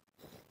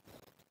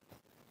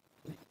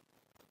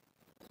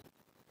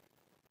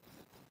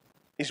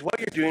 Is what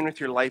you're doing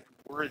with your life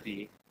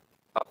worthy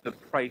of the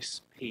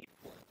price paid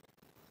for?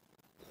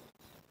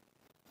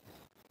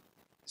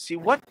 See,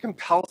 what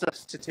compels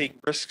us to take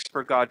risks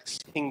for God's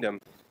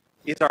kingdom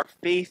is our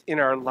faith in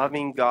our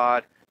loving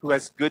God who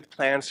has good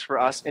plans for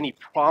us, and he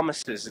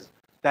promises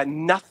that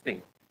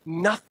nothing,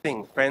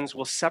 friends,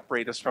 will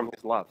separate us from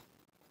his love.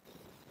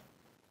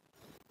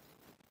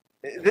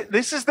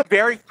 This is the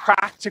very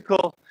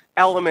practical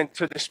element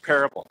to this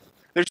parable.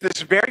 There's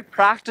this very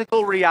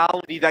practical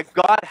reality that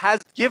God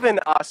has given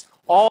us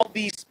all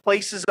these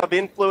places of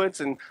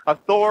influence and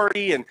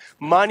authority and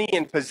money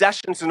and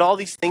possessions and all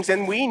these things.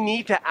 And we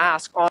need to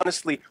ask,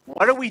 honestly,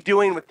 what are we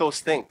doing with those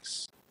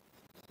things?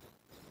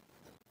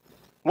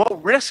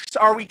 What risks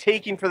are we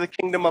taking for the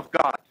kingdom of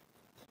God?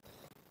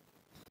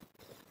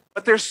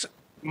 But there's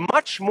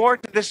much more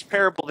to this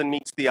parable than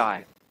meets the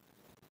eye.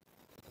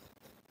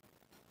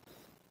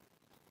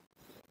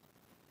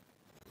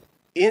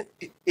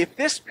 If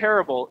this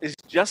parable is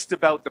just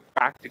about the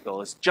practical,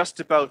 it's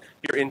just about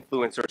your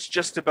influence, or it's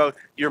just about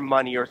your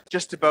money, or it's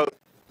just about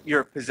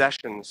your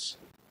possessions,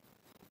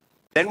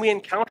 then we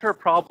encounter a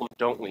problem,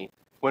 don't we,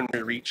 when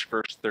we reach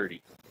verse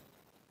 30.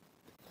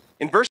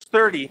 In verse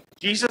 30,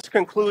 Jesus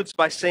concludes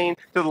by saying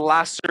to the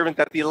last servant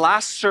that the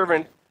last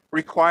servant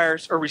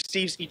requires or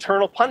receives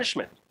eternal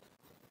punishment.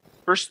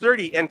 Verse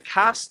 30, and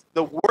cast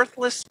the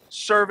worthless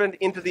servant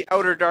into the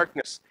outer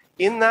darkness.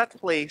 In that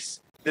place,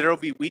 there will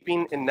be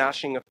weeping and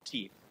gnashing of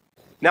teeth.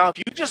 Now, if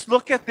you just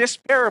look at this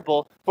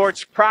parable for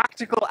its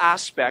practical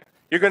aspect,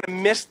 you're going to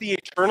miss the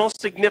eternal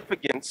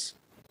significance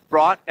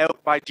brought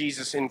out by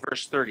Jesus in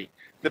verse 30.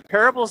 The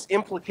parable's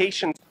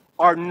implications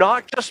are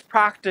not just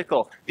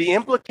practical. The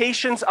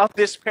implications of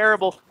this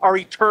parable are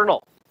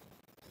eternal.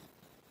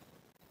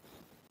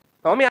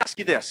 Now, let me ask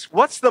you this.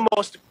 What's the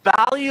most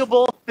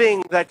valuable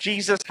thing that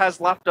Jesus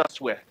has left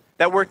us with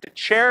that we're to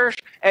cherish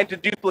and to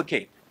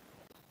duplicate?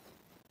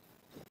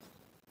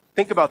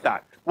 Think about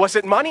that. Was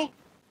it money?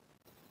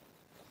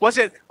 Was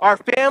it our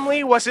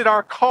family? Was it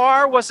our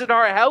car? Was it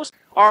our house?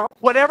 Or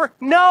whatever?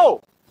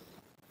 No.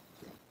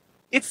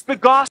 It's the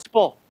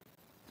gospel.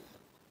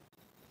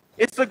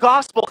 It's the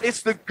gospel.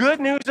 It's the good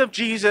news of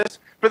Jesus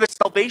for the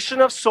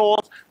salvation of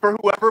souls for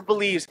whoever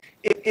believes.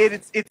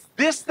 It's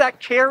this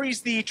that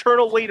carries the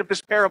eternal weight of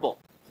this parable.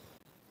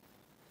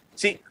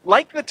 See,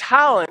 like the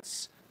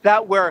talents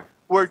that were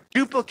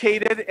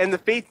duplicated and the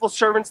faithful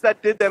servants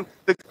that did them,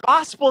 the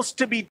gospel's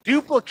to be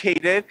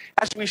duplicated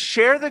as we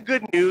share the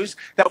good news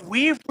that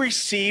we've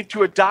received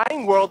to a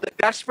dying world that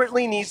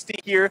desperately needs to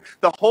hear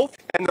the hope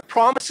and the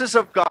promises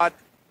of God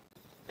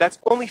that's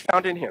only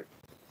found in him.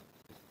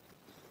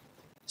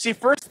 See,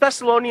 1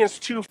 Thessalonians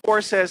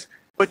 2:4 says,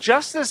 but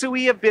just as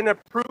we have been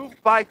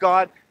approved by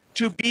God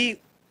to be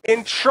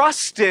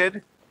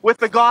entrusted with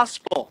the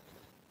gospel,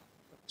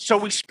 so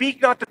we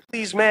speak not to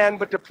please man,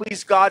 but to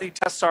please God who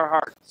tests our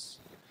hearts.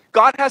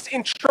 God has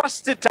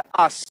entrusted to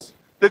us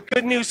the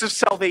good news of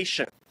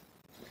salvation.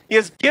 He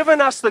has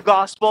given us the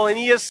gospel, and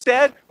he has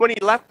said when he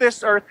left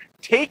this earth,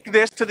 take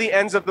this to the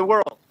ends of the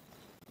world.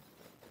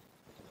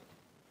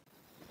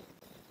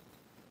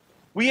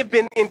 We have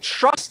been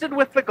entrusted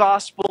with the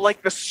gospel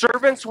like the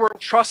servants were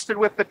entrusted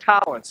with the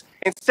talents.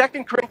 In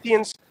 2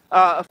 Corinthians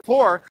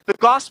 4, the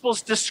gospel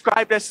is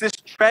described as this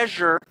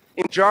treasure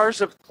in jars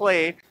of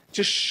clay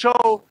to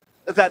show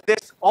that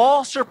this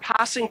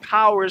all-surpassing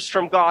power is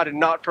from God and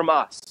not from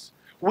us.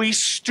 We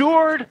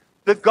steward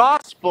the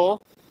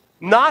gospel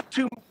not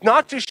to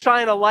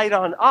shine a light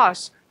on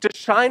us, to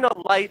shine a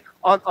light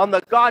on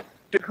the God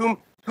to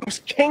whose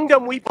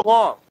kingdom we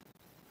belong.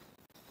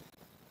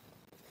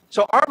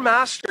 So our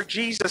Master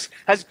Jesus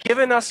has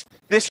given us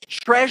this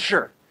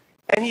treasure,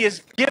 and he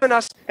has given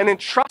us and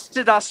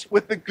entrusted us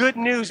with the good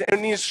news,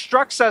 and he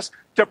instructs us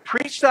to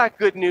preach that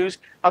good news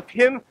of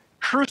him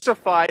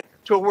crucified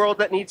to a world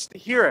that needs to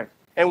hear it.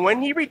 And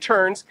when he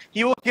returns,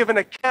 he will give an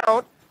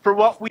account for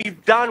what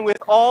we've done with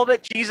all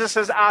that Jesus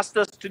has asked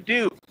us to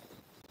do.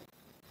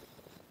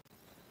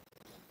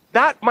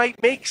 That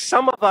might make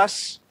some of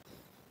us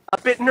a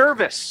bit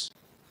nervous.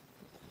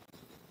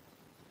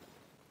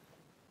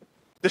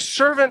 The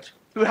servant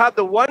who had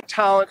the one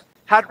talent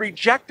had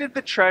rejected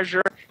the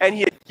treasure, and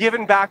he had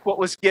given back what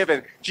was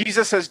given.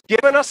 Jesus has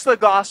given us the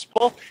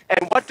gospel,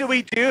 and what do?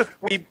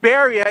 We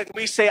bury it, and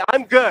we say,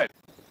 I'm good.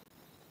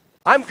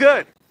 I'm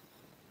good.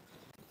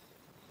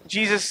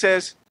 Jesus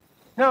says,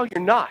 no,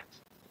 you're not.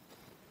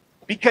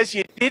 Because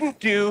you didn't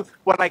do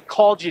what I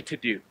called you to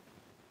do.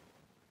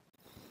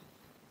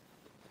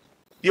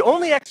 The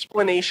only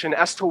explanation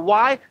as to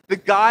why the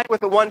guy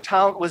with the one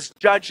talent was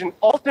judged and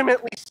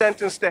ultimately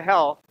sentenced to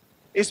hell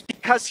is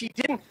because he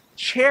didn't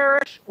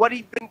cherish what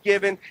he'd been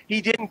given.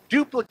 He didn't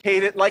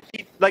duplicate it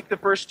like the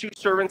first two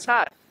servants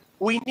had.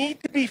 We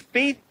need to be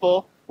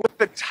faithful with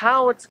the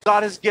talents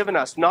God has given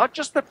us, not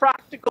just the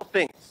practical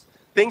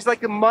things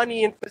like the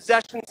money and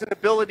possessions and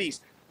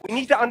abilities. We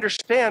need to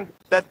understand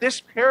that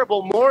this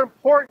parable, more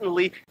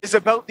importantly, is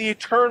about the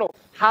eternal.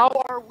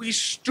 How are we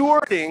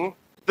stewarding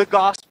the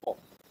gospel?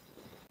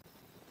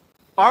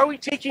 Are we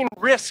taking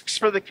risks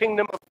for the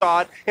kingdom of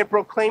God and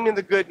proclaiming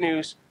the good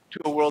news to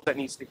a world that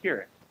needs to hear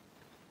it?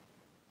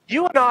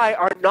 You and I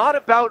are not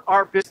about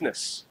our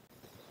business.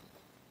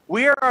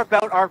 We are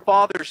about our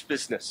Father's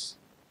business.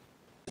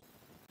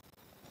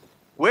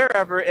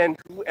 Wherever and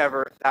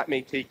whoever that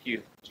may take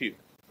you to.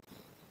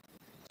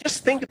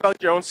 Just think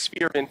about your own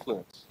sphere of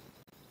influence.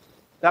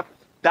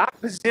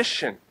 That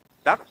position,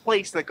 that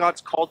place that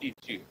God's called you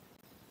to.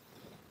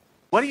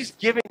 What he's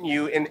given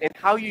you and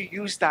how you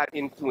use that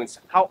influence.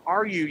 How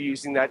are you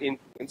using that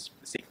influence for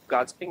the sake of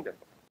God's kingdom?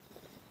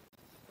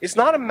 It's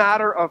not a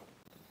matter of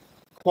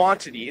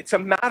quantity. It's a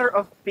matter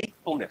of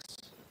faithfulness.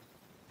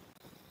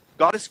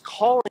 God is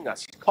calling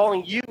us. He's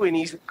calling you and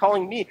he's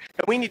calling me.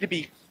 And we need to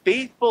be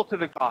faithful to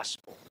the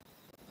gospel.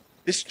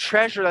 This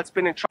treasure that's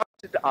been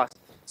entrusted to us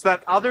so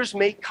that others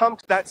may come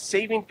to that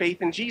saving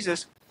faith in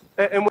Jesus.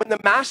 And when the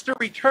master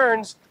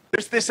returns,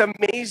 there's this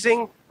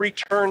amazing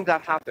return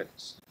that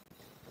happens.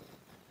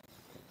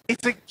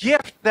 It's a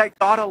gift that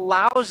God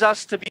allows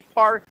us to be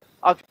part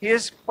of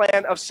his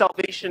plan of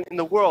salvation in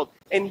the world.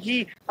 And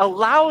he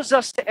allows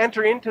us to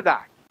enter into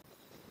that.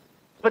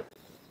 But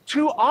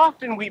too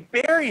often we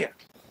bury it.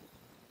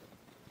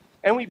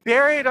 And we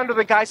bury it under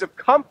the guise of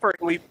comfort.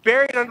 And we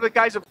bury it under the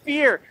guise of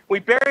fear. We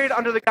bury it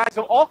under the guise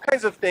of all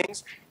kinds of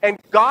things. And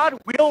God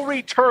will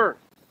return.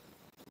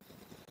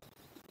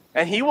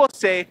 And he will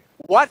say,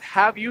 what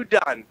have you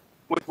done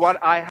with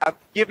what I have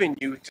given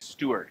you to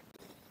steward?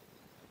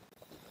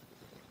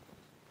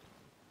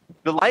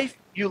 The life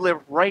you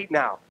live right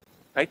now,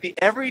 right? The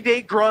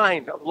everyday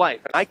grind of life.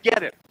 And I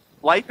get it.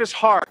 Life is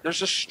hard.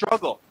 There's a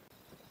struggle.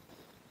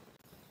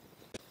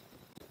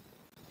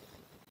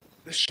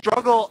 The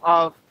struggle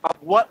of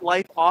what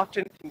life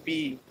often can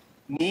be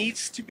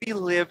needs to be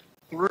lived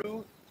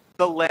through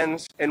the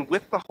lens and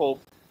with the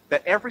hope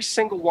that every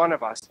single one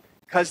of us,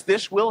 because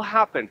this will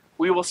happen,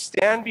 we will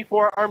stand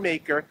before our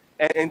Maker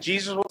and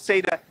Jesus will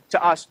say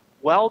to us,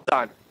 well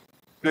done,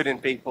 good and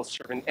faithful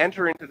servant,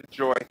 enter into the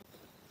joy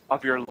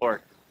of your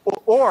Lord.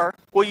 Or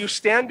will you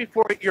stand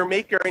before your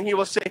Maker and he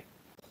will say,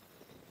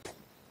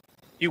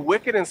 you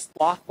wicked and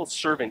slothful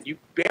servant, you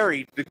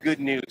buried the good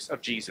news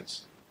of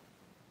Jesus.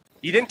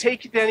 You didn't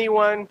take it to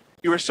anyone.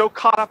 You were so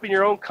caught up in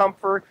your own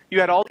comfort.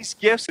 You had all these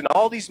gifts and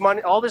all this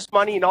money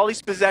and all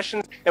these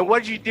possessions. And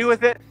what did you do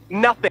with it?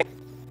 Nothing.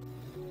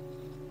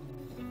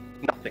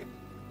 Nothing.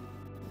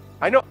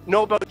 I don't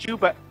know about you,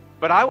 but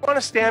I want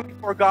to stand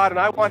before God and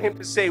I want him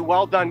to say,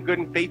 well done, good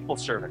and faithful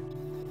servant.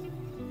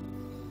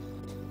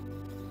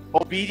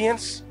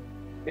 Obedience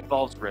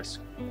involves risk.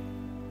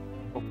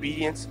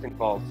 Obedience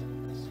involves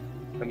risk.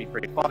 Let me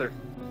pray. Father,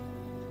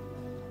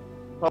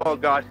 oh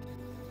God,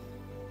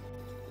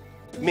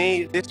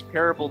 may this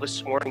parable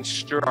this morning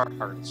stir our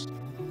hearts.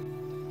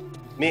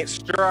 May it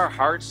stir our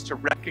hearts to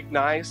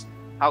recognize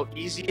how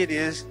easy it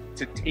is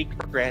to take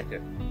for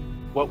granted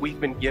what we've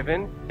been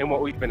given and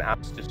what we've been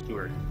asked to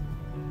steward.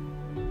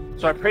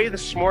 So I pray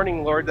this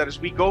morning, Lord, that as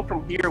we go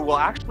from here, we'll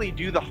actually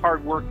do the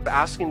hard work of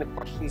asking the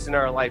questions in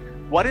our life.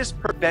 What is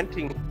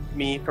preventing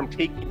me from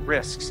taking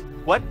risks?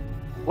 What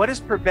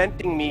is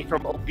preventing me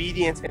from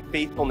obedience and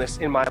faithfulness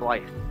in my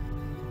life?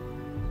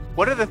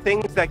 What are the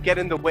things that get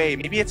in the way?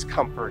 Maybe it's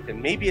comfort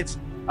and maybe it's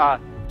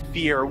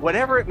fear,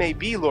 whatever it may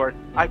be, Lord.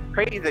 I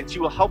pray that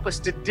you will help us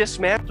to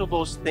dismantle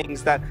those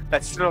things that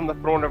sit on the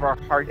throne of our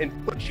heart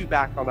and put you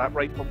back on that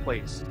rightful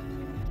place.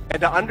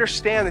 And to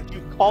understand that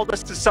you've called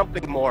us to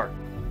something more.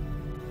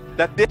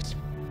 That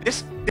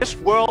this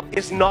world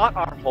is not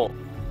our home.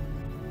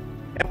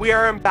 And we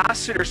are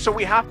ambassadors, so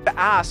we have to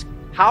ask,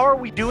 how are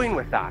we doing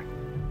with that?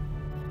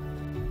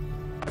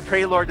 I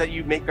pray, Lord, that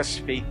you make us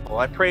faithful.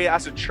 I pray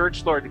as a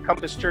church, Lord, to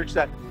Compass Church,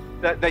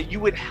 that you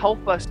would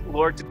help us,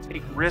 Lord, to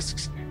take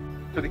risks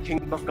for the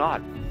kingdom of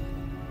God.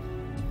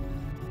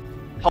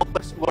 Help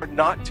us, Lord,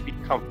 not to be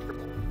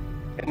comfortable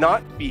and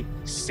not to be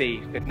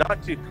safe and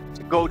not to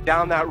go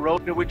down that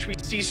road in which we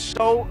see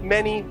so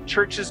many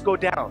churches go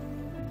down.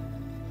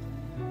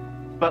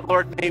 But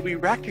Lord, may we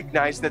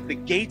recognize that the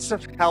gates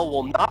of hell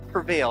will not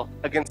prevail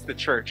against the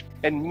church.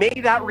 And may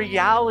that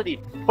reality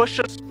push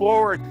us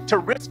forward to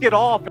risk it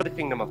all for the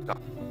kingdom of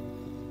God.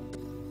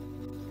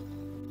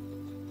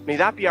 May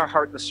that be our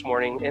heart this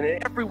morning. And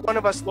every one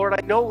of us, Lord,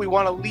 I know we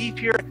want to leave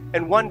here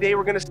and one day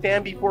we're going to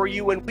stand before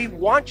you and we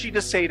want you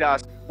to say to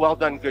us, well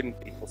done, good and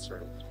faithful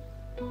servant.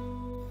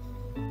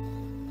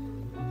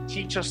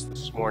 Teach us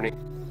this morning,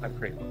 I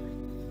pray, Lord,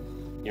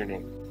 in your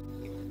name.